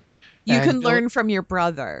into it. You can learn from your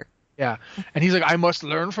brother." Yeah. And he's like, "I must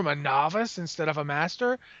learn from a novice instead of a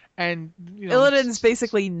master." And Illidan's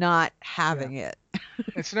basically not having it.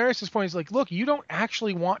 And Cenarius' point is like, "Look, you don't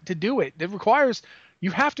actually want to do it. It requires,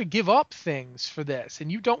 you have to give up things for this,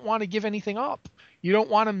 and you don't want to give anything up. You don't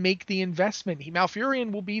want to make the investment.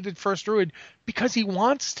 Malfurion will be the first druid because he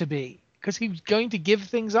wants to be. Because he's going to give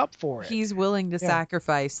things up for it. He's willing to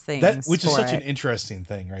sacrifice things. Which is such an interesting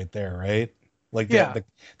thing right there, right? The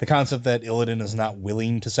concept that Illidan is not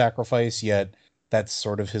willing to sacrifice, yet that's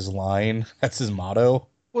sort of his line. That's his motto.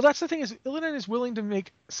 Well, that's the thing, is Illidan is willing to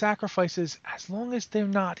make sacrifices as long as they're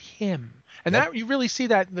not him. And that you really see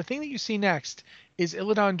that. The thing that you see next is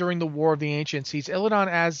Illidan during the War of the Ancients. He's Illidan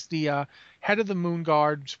as the head of the Moon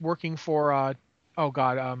Guards, working for, I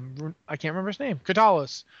can't remember his name,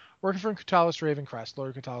 Katalos. Working for Katalos Ravencrest,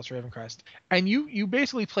 Lord Katalos Ravencrest. And you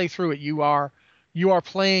basically play through it. You are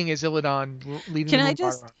playing as Illidan leading the Moon Guard around. Can I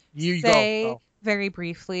just say very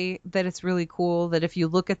briefly that it's really cool that if you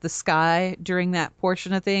look at the sky during that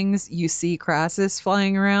portion of things, you see Crassus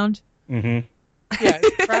flying around? Mm-hmm. Yeah,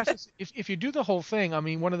 Crassus, if you do the whole thing,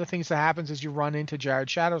 one of the things that happens is you run into Jared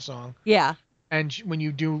Shadowsong. Yeah. And when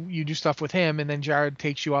you do stuff with him, and then Jared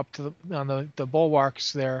takes you up to on the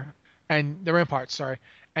bulwarks there, and the ramparts, sorry.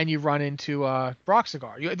 and you run into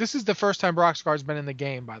Broxigar. This is the first time Broxigar's been in the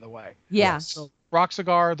game, by the way. Yeah. Yes. So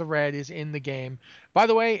Broxigar the Red is in the game. By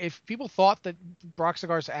the way, if people thought that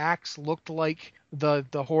Broxigar's axe looked like the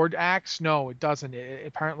Horde axe, no, it doesn't.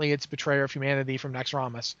 Apparently, it's Betrayer of Humanity from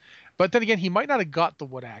Nexramas. But then again, he might not have got the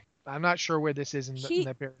wood axe. I'm not sure where this is in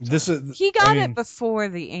the period. He got it before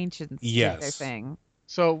the Ancients did their Yes. thing.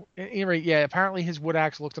 So, at any rate, yeah, apparently his wood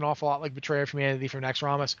axe looked an awful lot like Betrayer of Humanity from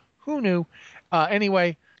Nexramas. Who knew?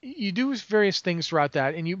 Anyway, you do various things throughout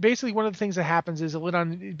that, and you basically, one of the things that happens is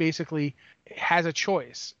Illidan basically has a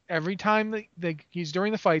choice. Every time that he's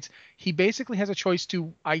during the fights, he basically has a choice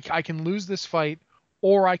to, I can lose this fight,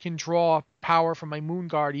 or I can draw power from my Moon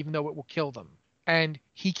Guard, even though it will kill them. And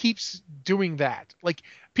he keeps doing that. Like,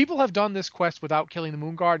 people have done this quest without killing the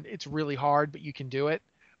Moon Guard. It's really hard, but you can do it.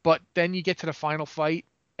 But then you get to the final fight,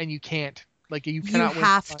 and you can't. Like, you cannot win. You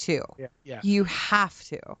have to. Yeah. You have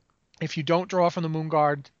to. If you don't draw from the Moon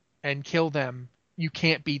Guard and kill them, you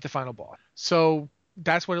can't beat the final boss. So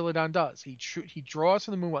that's what Illidan does. He draws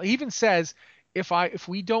from the Moon Guard. He even says, if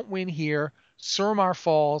we don't win here, Suramar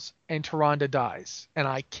falls and Tyrande dies, and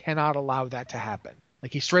I cannot allow that to happen.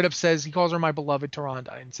 Like, he straight up says, he calls her my beloved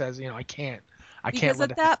Tyrande, and says, I can't. Because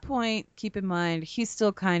at that point, keep in mind, he's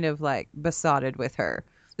still kind of like besotted with her.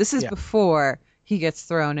 This is before he gets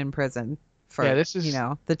thrown in prison for,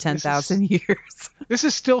 the 10,000 years. This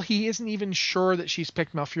is still, he isn't even sure that she's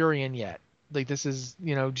picked Malfurion yet. Like, this is,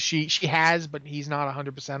 she has, but he's not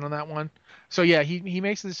 100% on that one. So yeah, he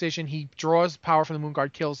makes the decision. He draws power from the Moon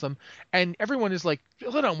Guard, kills them, and everyone is like,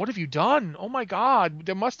 Illidan, what have you done? Oh my God,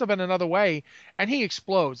 there must have been another way. And he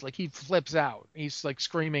explodes, like he flips out. He's like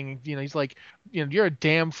screaming, he's like, you're a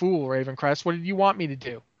damn fool, Ravencrest. What did you want me to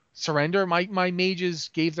do? Surrender? My mages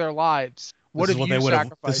gave their lives. What have you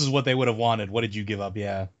sacrificed? This is what they would have wanted. What did you give up?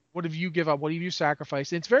 Yeah. What have you give up? What have you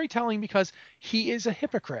sacrificed? And it's very telling because he is a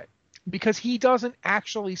hypocrite. Because he doesn't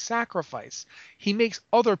actually sacrifice. He makes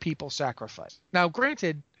other people sacrifice. Now,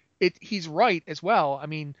 granted, he's right as well. I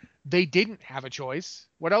mean, they didn't have a choice.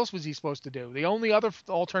 What else was he supposed to do? The only other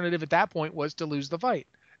alternative at that point was to lose the fight.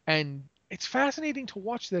 And it's fascinating to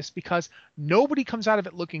watch this because nobody comes out of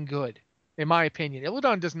it looking good, in my opinion.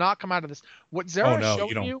 Illidan does not come out of this. What Zera is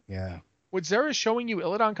showing you, what Zera is showing you,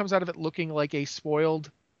 Illidan comes out of it looking like a spoiled,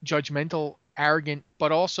 judgmental, arrogant,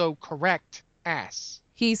 but also correct ass.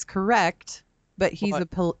 He's correct, but he's a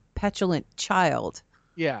petulant child.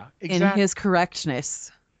 Yeah, exactly. In his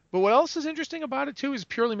correctness. But what else is interesting about it, too, is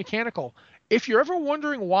purely mechanical. If you're ever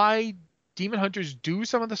wondering why demon hunters do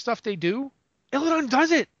some of the stuff they do, Illidan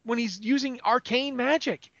does it when he's using arcane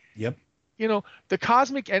magic. Yep. The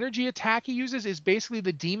cosmic energy attack he uses is basically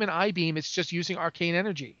the demon eye beam. It's just using arcane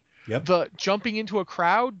energy. Yep. The jumping into a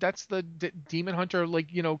crowd, that's the demon hunter,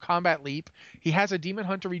 combat leap. He has a demon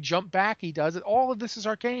hunter, he jump back, he does it. All of this is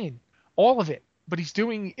arcane. All of it. But he's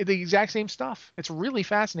doing the exact same stuff. It's really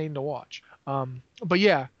fascinating to watch. But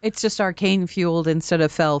yeah. It's just arcane fueled instead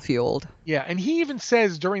of fel fueled. Yeah, and he even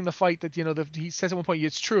says during the fight that, he says at one point,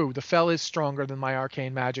 it's true, the fel is stronger than my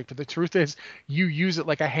arcane magic, but the truth is you use it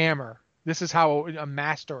like a hammer. This is how a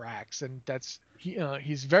master acts, and that's...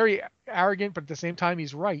 he's very arrogant, but at the same time,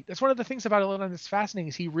 he's right. That's one of the things about Illidan that's fascinating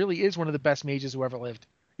is he really is one of the best mages who ever lived,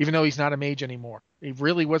 even though he's not a mage anymore. He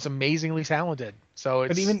really was amazingly talented. So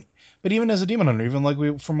it's... But even as a demon hunter,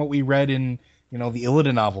 even from what we read in the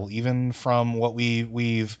Illidan novel, even from what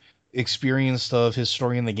we've experienced of his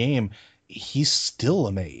story in the game, he's still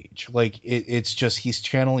a mage. Like it's just he's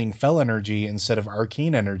channeling fel energy instead of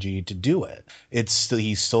arcane energy to do it.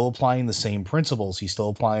 He's still applying the same principles. He's still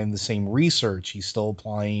applying the same research. He's still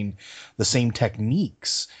applying the same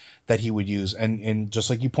techniques that he would use. And just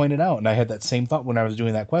like you pointed out, and I had that same thought when I was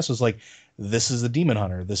doing that quest, was like, this is a demon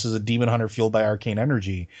hunter. This is a demon hunter fueled by arcane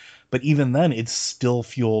energy. But even then, it's still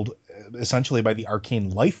fueled essentially by the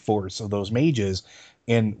arcane life force of those mages.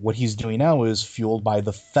 And what he's doing now is fueled by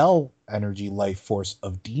the fel energy life force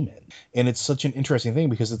of demon. And it's such an interesting thing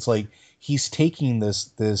because it's like he's taking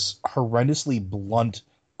this horrendously blunt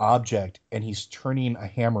object and he's turning a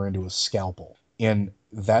hammer into a scalpel. And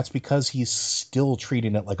that's because he's still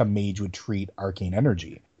treating it like a mage would treat arcane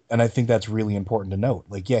energy. And I think that's really important to note.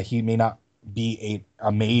 Like, yeah, he may not be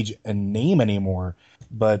a mage in name anymore,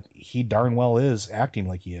 but he darn well is acting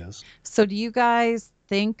like he is. So do you guys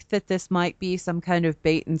think that this might be some kind of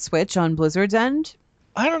bait and switch on Blizzard's end?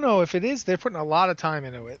 I don't know if it is. They're putting a lot of time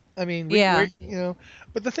into it. I mean,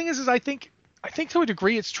 but the thing is I think to a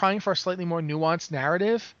degree it's trying for a slightly more nuanced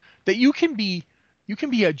narrative that you can be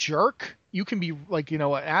a jerk. You can be like, an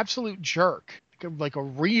absolute jerk, like a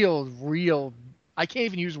real, I can't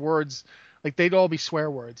even use words. Like they'd all be swear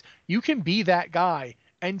words. You can be that guy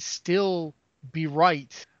and still be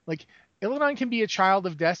right. Like, Illidan can be a child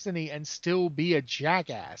of destiny and still be a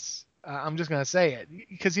jackass. I'm just gonna say it,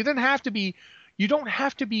 because you don't have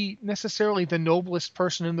to be necessarily the noblest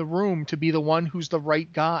person in the room to be the one who's the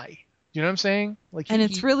right guy. You know what I'm saying? Like, And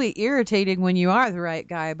it's really irritating when you are the right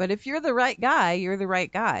guy. But if you're the right guy, you're the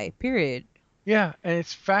right guy. Period. Yeah, and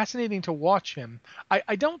it's fascinating to watch him.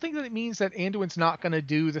 I don't think that it means that Anduin's not going to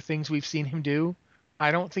do the things we've seen him do.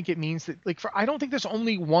 I don't think it means that, like, I don't think there's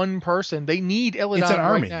only one person. They need Illidan It's an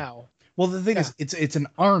army right now. Well, the thing is, it's an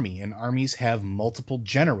army, and armies have multiple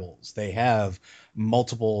generals. They have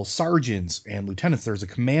multiple sergeants and lieutenants. There's a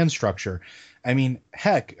command structure. I mean,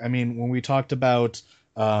 heck, when we talked about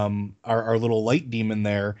our little light demon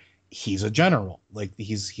there, he's a general. Like,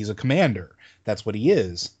 he's a commander. That's what he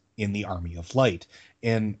is in the army of light.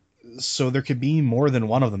 And so there could be more than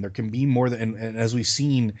one of them. There can be more than, and as we've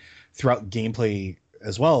seen throughout gameplay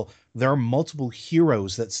as well, there are multiple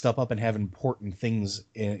heroes that step up and have important things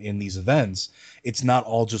in these events. It's not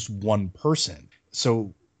all just one person.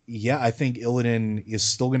 So yeah, I think Illidan is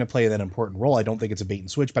still going to play that important role. I don't think it's a bait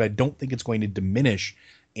and switch, but I don't think it's going to diminish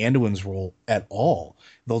Anduin's role at all.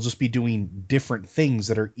 They'll just be doing different things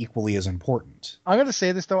that are equally as important. I'm going to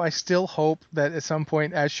say this, though. I still hope that at some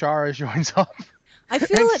point Sargeras joins up. I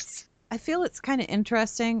feel it's kind of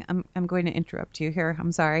interesting. I'm going to interrupt you here.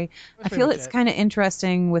 I'm sorry. I feel it's kind of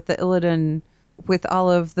interesting with the Illidan, with all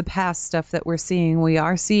of the past stuff that we're seeing. We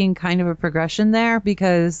are seeing kind of a progression there,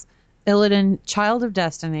 because Illidan, child of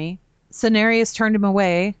destiny, Sargeras turned him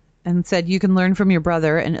away and said, you can learn from your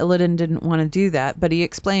brother, and Illidan didn't want to do that, but he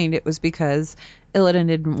explained it was because Illidan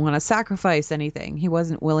didn't want to sacrifice anything. He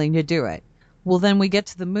wasn't willing to do it. Well, then we get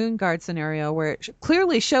to the Moonguard scenario where it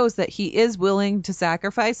clearly shows that he is willing to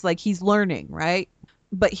sacrifice, like he's learning, right?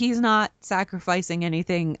 But he's not sacrificing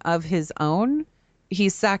anything of his own.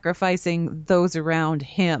 He's sacrificing those around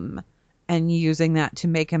him and using that to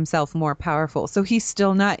make himself more powerful. So he's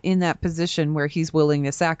still not in that position where he's willing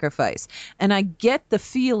to sacrifice. And I get the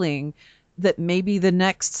feeling that maybe the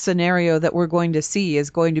next scenario that we're going to see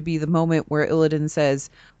is going to be the moment where Illidan says,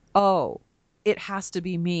 oh, it has to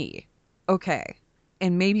be me. Okay.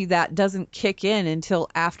 And maybe that doesn't kick in until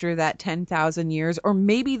after that 10,000 years, or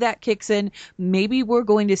maybe that kicks in. Maybe we're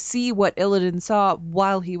going to see what Illidan saw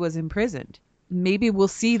while he was imprisoned. Maybe we'll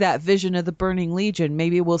see that vision of the Burning Legion.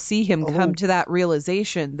 Maybe we'll see him come to that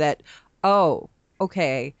realization that, oh,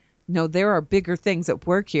 okay, no, there are bigger things at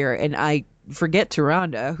work here. And I forget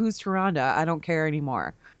Tyrande. Who's Tyrande? I don't care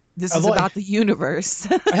anymore. This is about the universe.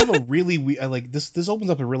 I have a really like this. This opens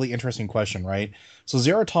up a really interesting question, right? So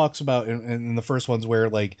Zara talks about in the first ones where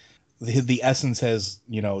like the essence has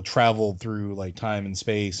traveled through like time and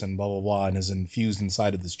space and blah blah blah and is infused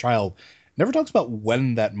inside of this child. Never talks about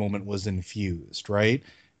when that moment was infused, right?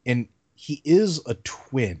 And he is a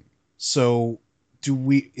twin. So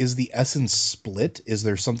is the essence split? Is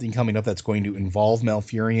there something coming up that's going to involve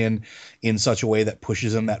Malfurion in such a way that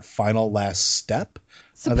pushes him that final last step?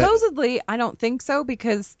 Supposedly, I don't think so,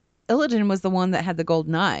 because Illidan was the one that had the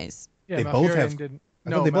golden eyes. Yeah, they both have. They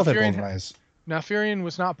both have golden eyes. Malfurion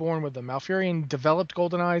was not born with them. Malfurion developed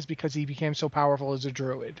golden eyes because he became so powerful as a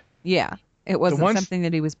druid. Yeah, it wasn't something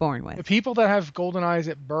that he was born with. The people that have golden eyes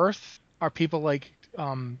at birth are people like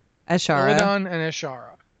Illidan and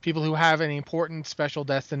Ashara. People who have an important special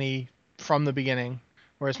destiny from the beginning.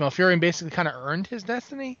 Whereas Malfurion basically kind of earned his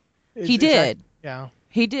destiny. He did. Yeah.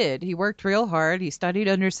 He did. He worked real hard. He studied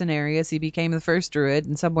under Sargeras. He became the first druid,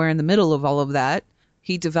 and somewhere in the middle of all of that,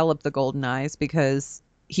 he developed the golden eyes because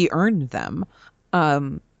he earned them.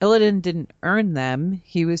 Illidan didn't earn them.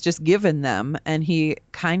 He was just given them, and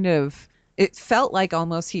it felt like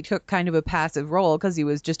almost he took kind of a passive role because he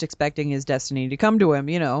was just expecting his destiny to come to him,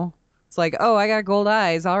 It's like, oh, I got gold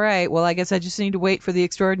eyes. All right. Well, I guess I just need to wait for the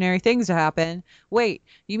extraordinary things to happen. Wait,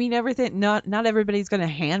 you mean everything? Not everybody's going to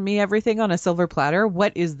hand me everything on a silver platter.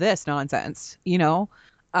 What is this nonsense?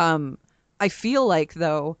 I feel like,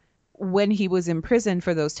 though, when he was imprisoned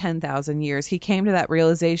for those 10,000 years, he came to that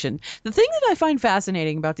realization. The thing that I find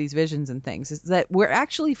fascinating about these visions and things is that we're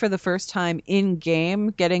actually, for the first time in game,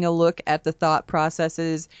 getting a look at the thought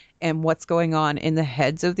processes and what's going on in the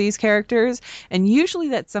heads of these characters. And usually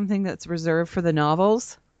that's something that's reserved for the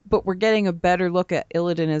novels, but we're getting a better look at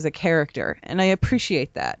Illidan as a character, and I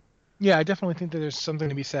appreciate that. Yeah, I definitely think that there's something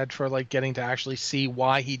to be said for like getting to actually see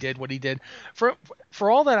why he did what he did. For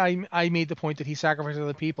all that I made the point that he sacrificed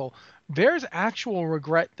other people, there's actual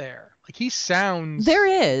regret there. Like he sounds There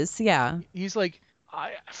is, yeah. He's like,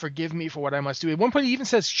 forgive me for what I must do. At one point he even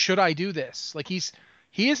says, should I do this? Like he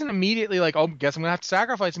isn't immediately like, oh, guess I'm gonna have to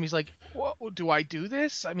sacrifice him. He's like, well, do I do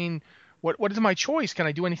this? I mean, what is my choice? Can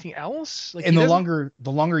I do anything else? Like, and the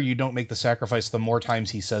longer you don't make the sacrifice, the more times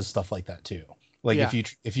he says stuff like that too. Like Yeah.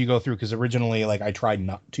 if you go through, because originally like I tried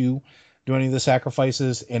not to do any of the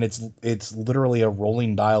sacrifices, and it's literally a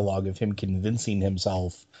rolling dialogue of him convincing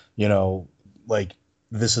himself, like,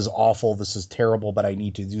 this is awful, this is terrible, but I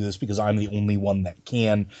need to do this because I'm the only one that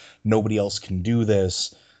can. Nobody else can do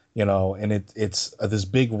this, and it's this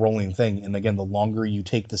big rolling thing. And again, the longer you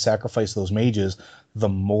take to sacrifice those mages, the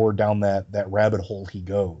more down that rabbit hole he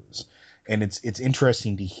goes. And it's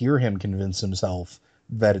interesting to hear him convince himself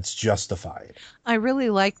that it's justified. I really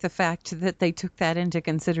like the fact that they took that into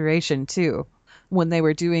consideration too when they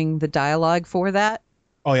were doing the dialogue for that.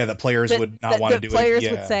 Oh yeah, that players would not want to do it. Players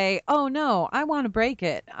would say, "Oh no, I want to break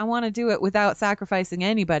it. I want to do it without sacrificing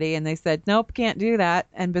anybody." And they said, "Nope, can't do that.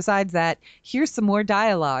 And besides that, here's some more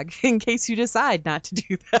dialogue in case you decide not to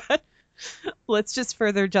do that." Let's just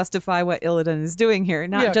further justify what Illidan is doing here.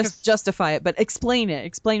 Not just justify it, but explain it.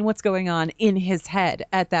 Explain what's going on in his head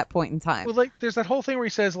at that point in time. Well, like, there's that whole thing where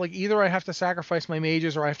he says, like, either I have to sacrifice my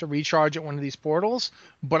mages or I have to recharge at one of these portals.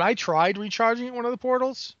 But I tried recharging at one of the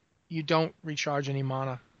portals. You don't recharge any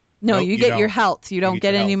mana. No, Nope, you you get don't. your health. You don't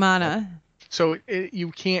get your any health. mana. So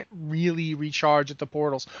you can't really recharge at the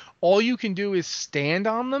portals. All you can do is stand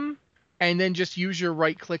on them and then just use your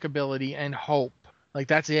right click ability and hope. Like,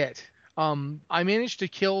 that's it. I managed to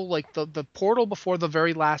kill, like, the portal before the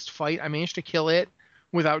very last fight. I managed to kill it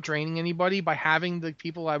without draining anybody by having the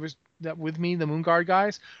people with me, the Moonguard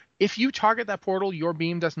guys. If you target that portal, your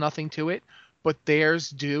beam does nothing to it, but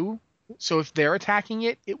theirs do. So if they're attacking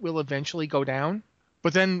it, it will eventually go down.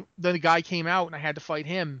 But then the guy came out and I had to fight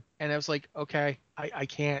him. And I was like, okay, I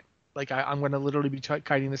can't. Like, I'm going to literally be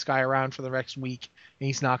kiting this guy around for the next week and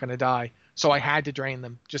he's not going to die. So I had to drain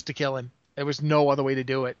them just to kill him. There was no other way to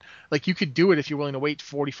do it. Like, you could do it if you're willing to wait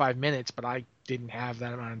 45 minutes, but I didn't have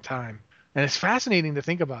that amount of time. And it's fascinating to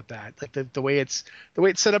think about that. Like, the way it's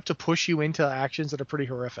set up to push you into actions that are pretty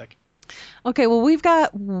horrific. Okay, well, we've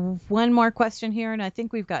got one more question here, and I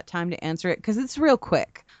think we've got time to answer it because it's real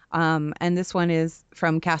quick. And this one is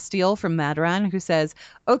from Castile from Madaran, who says,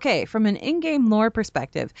 okay, from an in-game lore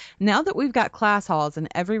perspective, now that we've got class halls and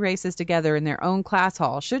every race is together in their own class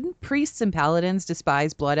hall, shouldn't priests and paladins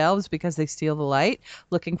despise blood elves because they steal the light?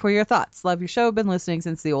 Looking for your thoughts. Love your show. Been listening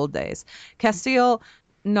since the old days. Castile,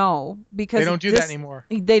 no, because they don't do that anymore.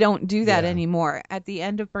 They don't do that anymore. At the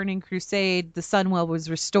end of Burning Crusade, the Sunwell was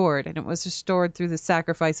restored, and it was restored through the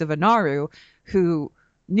sacrifice of Anaru, who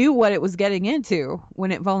knew what it was getting into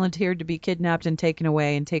when it volunteered to be kidnapped and taken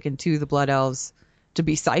away and taken to the Blood Elves to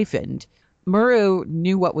be siphoned. Muru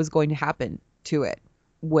knew what was going to happen to it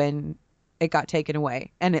when it got taken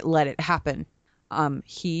away, and it let it happen.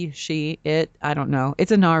 He, she, it, I don't know.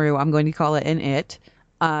 It's Anaru. I'm going to call it an it.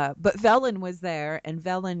 But Velen was there, and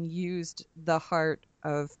Velen used the heart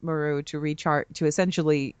of Muru to recharge, to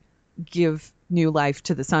essentially give new life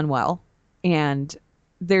to the Sunwell. And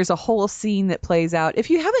there's a whole scene that plays out.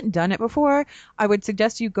 If you haven't done it before, I would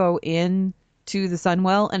suggest you go in to the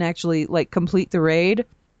Sunwell and actually, like, complete the raid.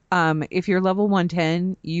 If you're level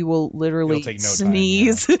 110, you will literally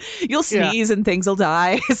sneeze. Time, You'll sneeze and things will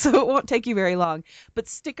die. So it won't take you very long. But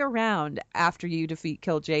stick around after you defeat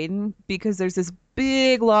Kil'jaeden, because there's this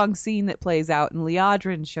big long scene that plays out and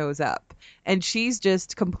Liadrin shows up. And she's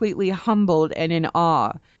just completely humbled and in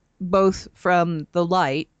awe, both from the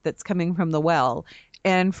light that's coming from the well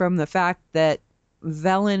and from the fact that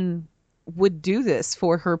Velen would do this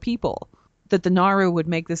for her people. That the Naru would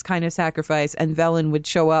make this kind of sacrifice and Velen would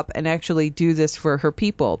show up and actually do this for her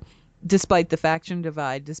people, despite the faction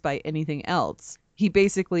divide, despite anything else. He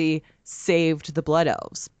basically saved the Blood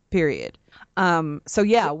Elves, period. So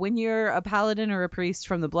yeah, when you're a paladin or a priest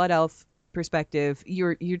from the Blood Elf perspective,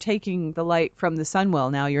 you're taking the light from the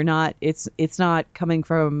Sunwell now. You're not, it's not coming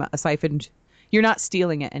from a siphoned, you're not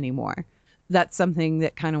stealing it anymore. That's something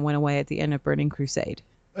that kind of went away at the end of Burning Crusade.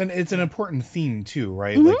 And it's an important theme too,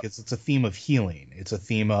 right? Mm-hmm. Like it's a theme of healing. It's a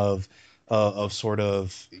theme of sort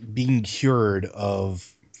of being cured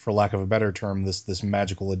of, for lack of a better term, this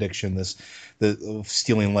magical addiction, the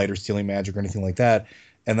stealing light or stealing magic or anything like that.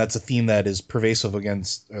 And that's a theme that is pervasive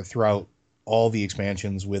throughout all the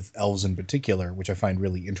expansions, with elves in particular, which I find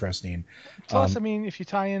really interesting. Plus, I mean, if you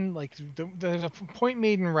tie in, like, there's a point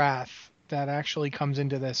made in Wrath that actually comes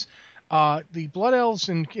into this. The Blood Elves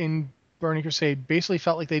in Burning Crusade basically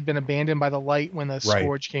felt like they'd been abandoned by the light when the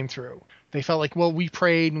Scourge came through. They felt like, well, we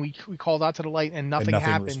prayed and we called out to the light and nothing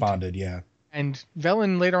happened. Responded, yeah. And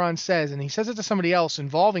Velen later on says, and he says it to somebody else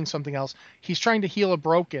involving something else, he's trying to heal a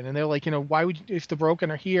broken. And they're like, why would if the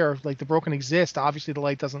broken are here, like the broken exist, obviously the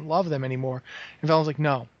light doesn't love them anymore. And Velen's like,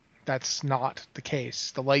 no, that's not the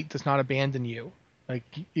case. The light does not abandon you. Like,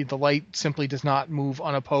 the light simply does not move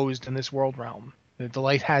unopposed in this world realm. The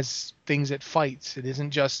light has things it fights. It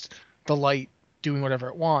isn't just the light doing whatever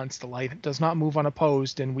it wants. The light does not move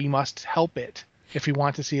unopposed, and we must help it if we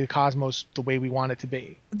want to see the cosmos the way we want it to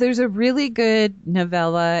be. There's a really good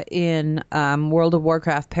novella in World of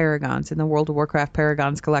Warcraft Paragons, in the World of Warcraft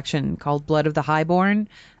Paragons collection, called Blood of the Highborn,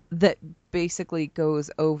 that basically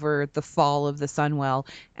goes over the fall of the Sunwell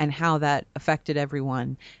and how that affected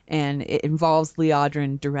everyone. And it involves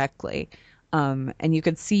Liadrin directly. And you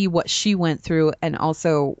could see what she went through, and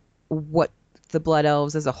also what the Blood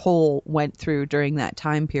Elves as a whole went through during that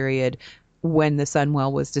time period when the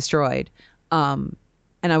Sunwell was destroyed. And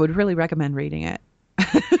I would really recommend reading it.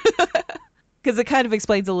 Because it kind of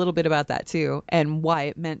explains a little bit about that too, and why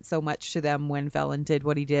it meant so much to them when Velen did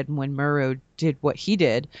what he did and when Murrow did what he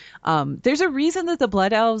did. There's a reason that the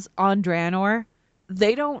Blood Elves on Draenor,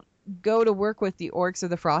 they don't go to work with the Orcs or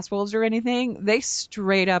the Frostwolves or anything. They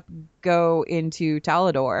straight up go into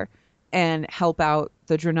Talador and help out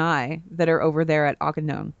the Draenei that are over there at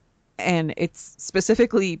Auchindoun. And it's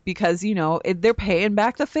specifically because, they're paying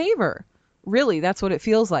back the favor. Really, that's what it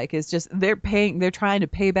feels like. Is just they're trying to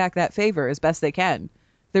pay back that favor as best they can.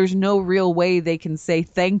 There's no real way they can say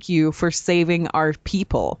thank you for saving our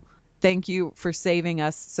people. Thank you for saving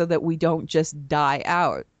us so that we don't just die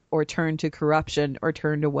out or turn to corruption or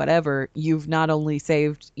turn to whatever. You've not only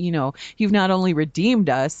you've not only redeemed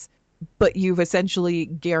us, but you've essentially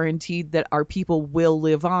guaranteed that our people will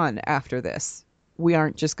live on after this. We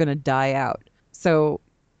aren't just going to die out. So,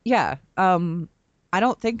 yeah, I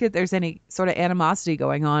don't think that there's any sort of animosity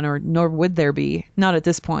going on, nor would there be. Not at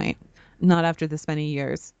this point. Not after this many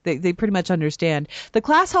years. They pretty much understand. The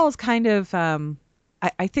class halls kind of,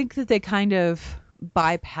 I think that they kind of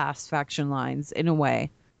bypass faction lines in a way.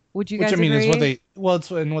 Would you guys agree? Is that's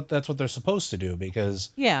what they're supposed to do, because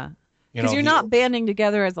because you're not banding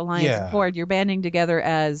together as Alliance and Horde. You're banding together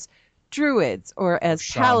as druids or as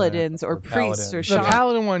paladins or priests or shamans.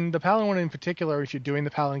 The paladin one in particular, if you're doing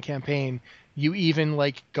the paladin campaign, you even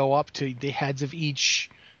go up to the heads of each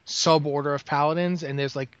sub-order of paladins, and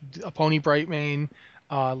there's a Pony Brightmane,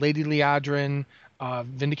 Lady Liadrin,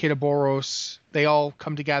 Vindicator Boros. They all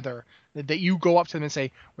come together. That you go up to them and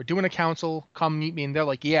say, "We're doing a council. Come meet me." And they're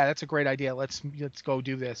like, "Yeah, that's a great idea. Let's go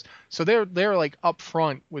do this." So they're up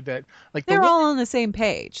front with that. They're all on the same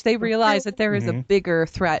page. They realize that there is a bigger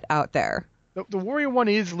threat out there. The warrior one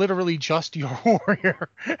is literally just your warrior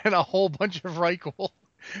and a whole bunch of Reichel.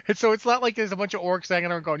 And so it's not like there's a bunch of orcs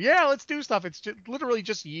hanging around going, "Yeah, let's do stuff." It's literally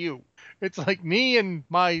just you. It's like me and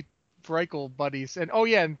my Reichel buddies, and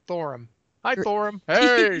and Thorum. Hi, Thorum.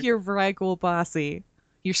 Hey, your Reichel bossy.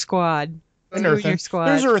 Your squad. Your squad.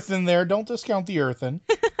 There's earth in there. Don't discount the earthen.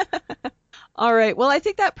 All right. Well, I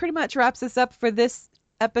think that pretty much wraps us up for this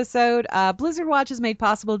episode. Blizzard Watch is made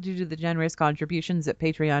possible due to the generous contributions at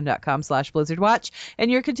patreon.com/blizzardwatch,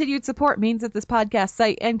 and your continued support means that this podcast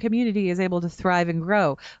site and community is able to thrive and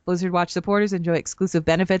grow. Blizzard Watch supporters enjoy exclusive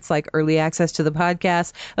benefits like early access to the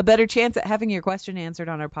podcast, a better chance at having your question answered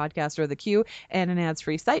on our podcast or the queue, and an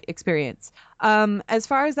ads-free site experience. As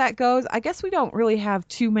far as that goes, I guess we don't really have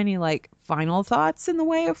too many final thoughts in the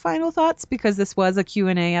way of final thoughts, because this was a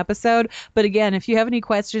Q&A episode. But again, if you have any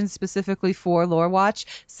questions specifically for Lore Watch,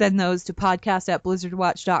 send those to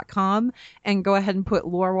podcast@blizzardwatch.com and go ahead and put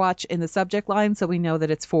Lore Watch in the subject line so we know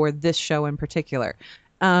that it's for this show in particular.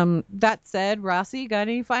 That said, Rossi, got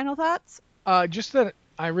any final thoughts? Just that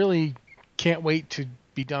I really can't wait to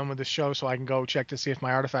be done with the show so I can go check to see if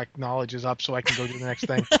my artifact knowledge is up so I can go do the next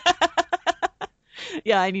thing.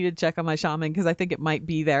 Yeah, I need to check on my shaman because I think it might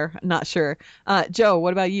be there. I'm not sure. Joe,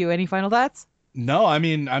 what about you? Any final thoughts? No, I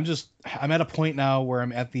mean, I'm at a point now where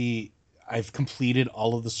I've completed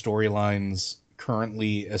all of the storylines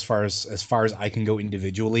currently as far as I can go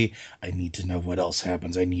individually. I need to know what else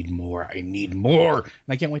happens. I need more. And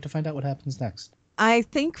I can't wait to find out what happens next. I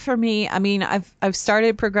think for me, I mean, I've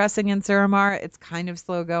started progressing in Suramar. It's kind of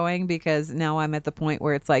slow going because now I'm at the point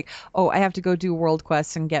where it's like, oh, I have to go do world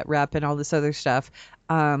quests and get rep and all this other stuff.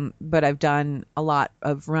 But I've done a lot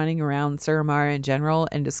of running around Suramar in general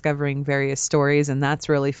and discovering various stories, and that's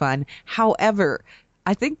really fun. However,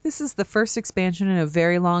 I think this is the first expansion in a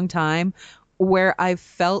very long time where I've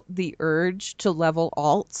felt the urge to level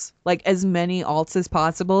alts, like as many alts as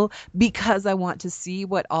possible, because I want to see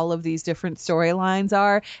what all of these different storylines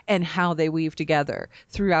are and how they weave together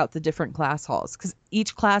throughout the different class halls, because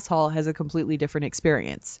each class hall has a completely different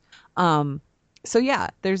experience. So yeah,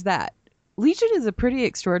 there's that. Legion is a pretty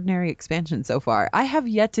extraordinary expansion so far. I have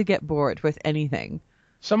yet to get bored with anything.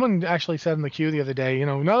 Someone actually said in the queue the other day,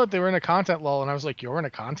 now that they were in a content lull, and I was like, "You're in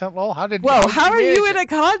a content lull? How are you in a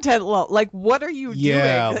content lull? Like, what are you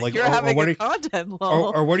doing? Like you're having a content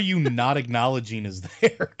lull. Or what are you not acknowledging is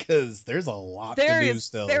there? Because there's a lot to do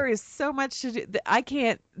still. There is so much to do. I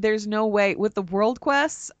can't. There's no way with the world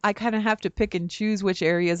quests. I kind of have to pick and choose which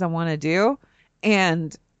areas I want to do,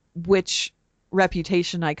 and which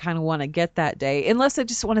reputation I kind of want to get that day, unless I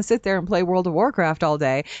just want to sit there and play World of Warcraft all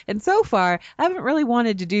day. And so far, I haven't really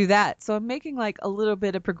wanted to do that. So I'm making like a little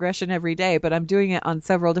bit of progression every day, but I'm doing it on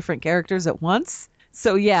several different characters at once.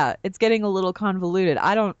 So yeah, it's getting a little convoluted.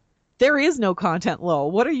 There is no content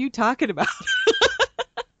lull. What are you talking about?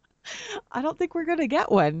 I don't think we're going to get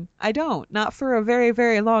one. I don't. Not for a very,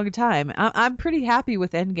 very long time. I'm pretty happy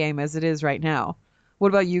with Endgame as it is right now. What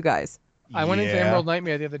about you guys? I went into Emerald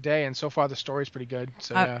Nightmare the other day, and so far the story's pretty good.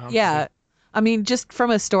 So yeah. I mean, just from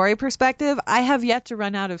a story perspective, I have yet to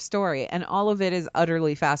run out of story, and all of it is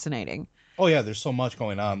utterly fascinating. Oh yeah, there's so much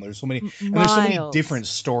going on. There's so many different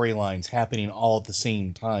storylines happening all at the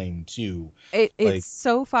same time too. It's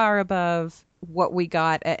so far above what we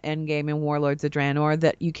got at Endgame and Warlords of Draenor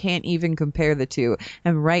that you can't even compare the two.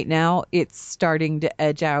 And right now, it's starting to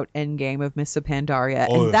edge out Endgame of Mists of Pandaria,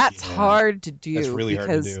 and that's hard to do. That's really hard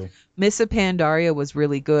to do. Mists of Pandaria was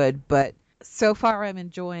really good, but so far I'm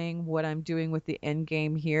enjoying what I'm doing with the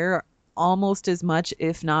Endgame here almost as much,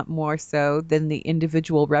 if not more so, than the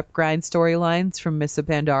individual rep grind storylines from Mists of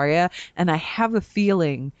Pandaria. And I have a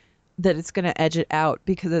feeling that it's going to edge it out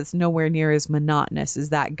because it's nowhere near as monotonous as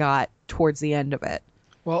that got towards the end of it.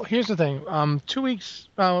 Well, here's the thing. 2 weeks,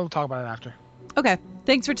 we'll talk about it after. Okay.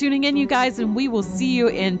 Thanks for tuning in, you guys, and we will see you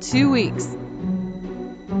in 2 weeks.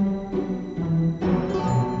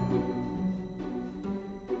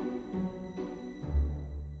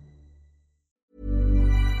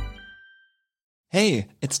 Hey,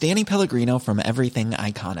 it's Danny Pellegrino from Everything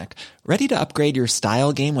Iconic. Ready to upgrade your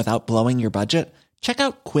style game without blowing your budget? Check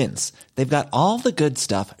out Quince. They've got all the good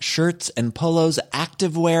stuff, shirts and polos,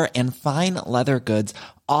 activewear, and fine leather goods,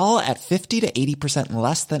 all at 50 to 80%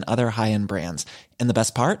 less than other high-end brands. And the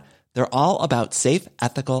best part? They're all about safe,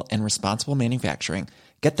 ethical, and responsible manufacturing.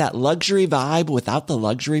 Get that luxury vibe without the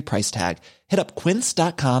luxury price tag. Hit up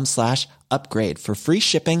quince.com/upgrade for free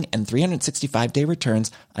shipping and 365-day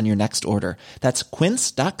returns on your next order. That's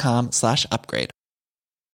quince.com/upgrade.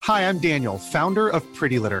 Hi, I'm Daniel, founder of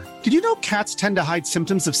Pretty Litter. Did you know cats tend to hide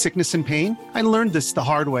symptoms of sickness and pain? I learned this the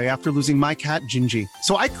hard way after losing my cat, Gingy.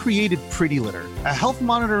 So I created Pretty Litter, a health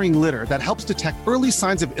monitoring litter that helps detect early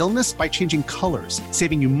signs of illness by changing colors,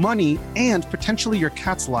 saving you money and potentially your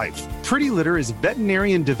cat's life. Pretty Litter is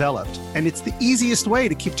veterinarian developed, and it's the easiest way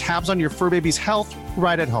to keep tabs on your fur baby's health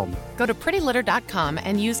right at home. Go to prettylitter.com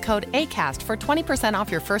and use code ACAST for 20% off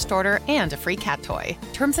your first order and a free cat toy.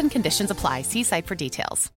 Terms and conditions apply. See site for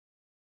details.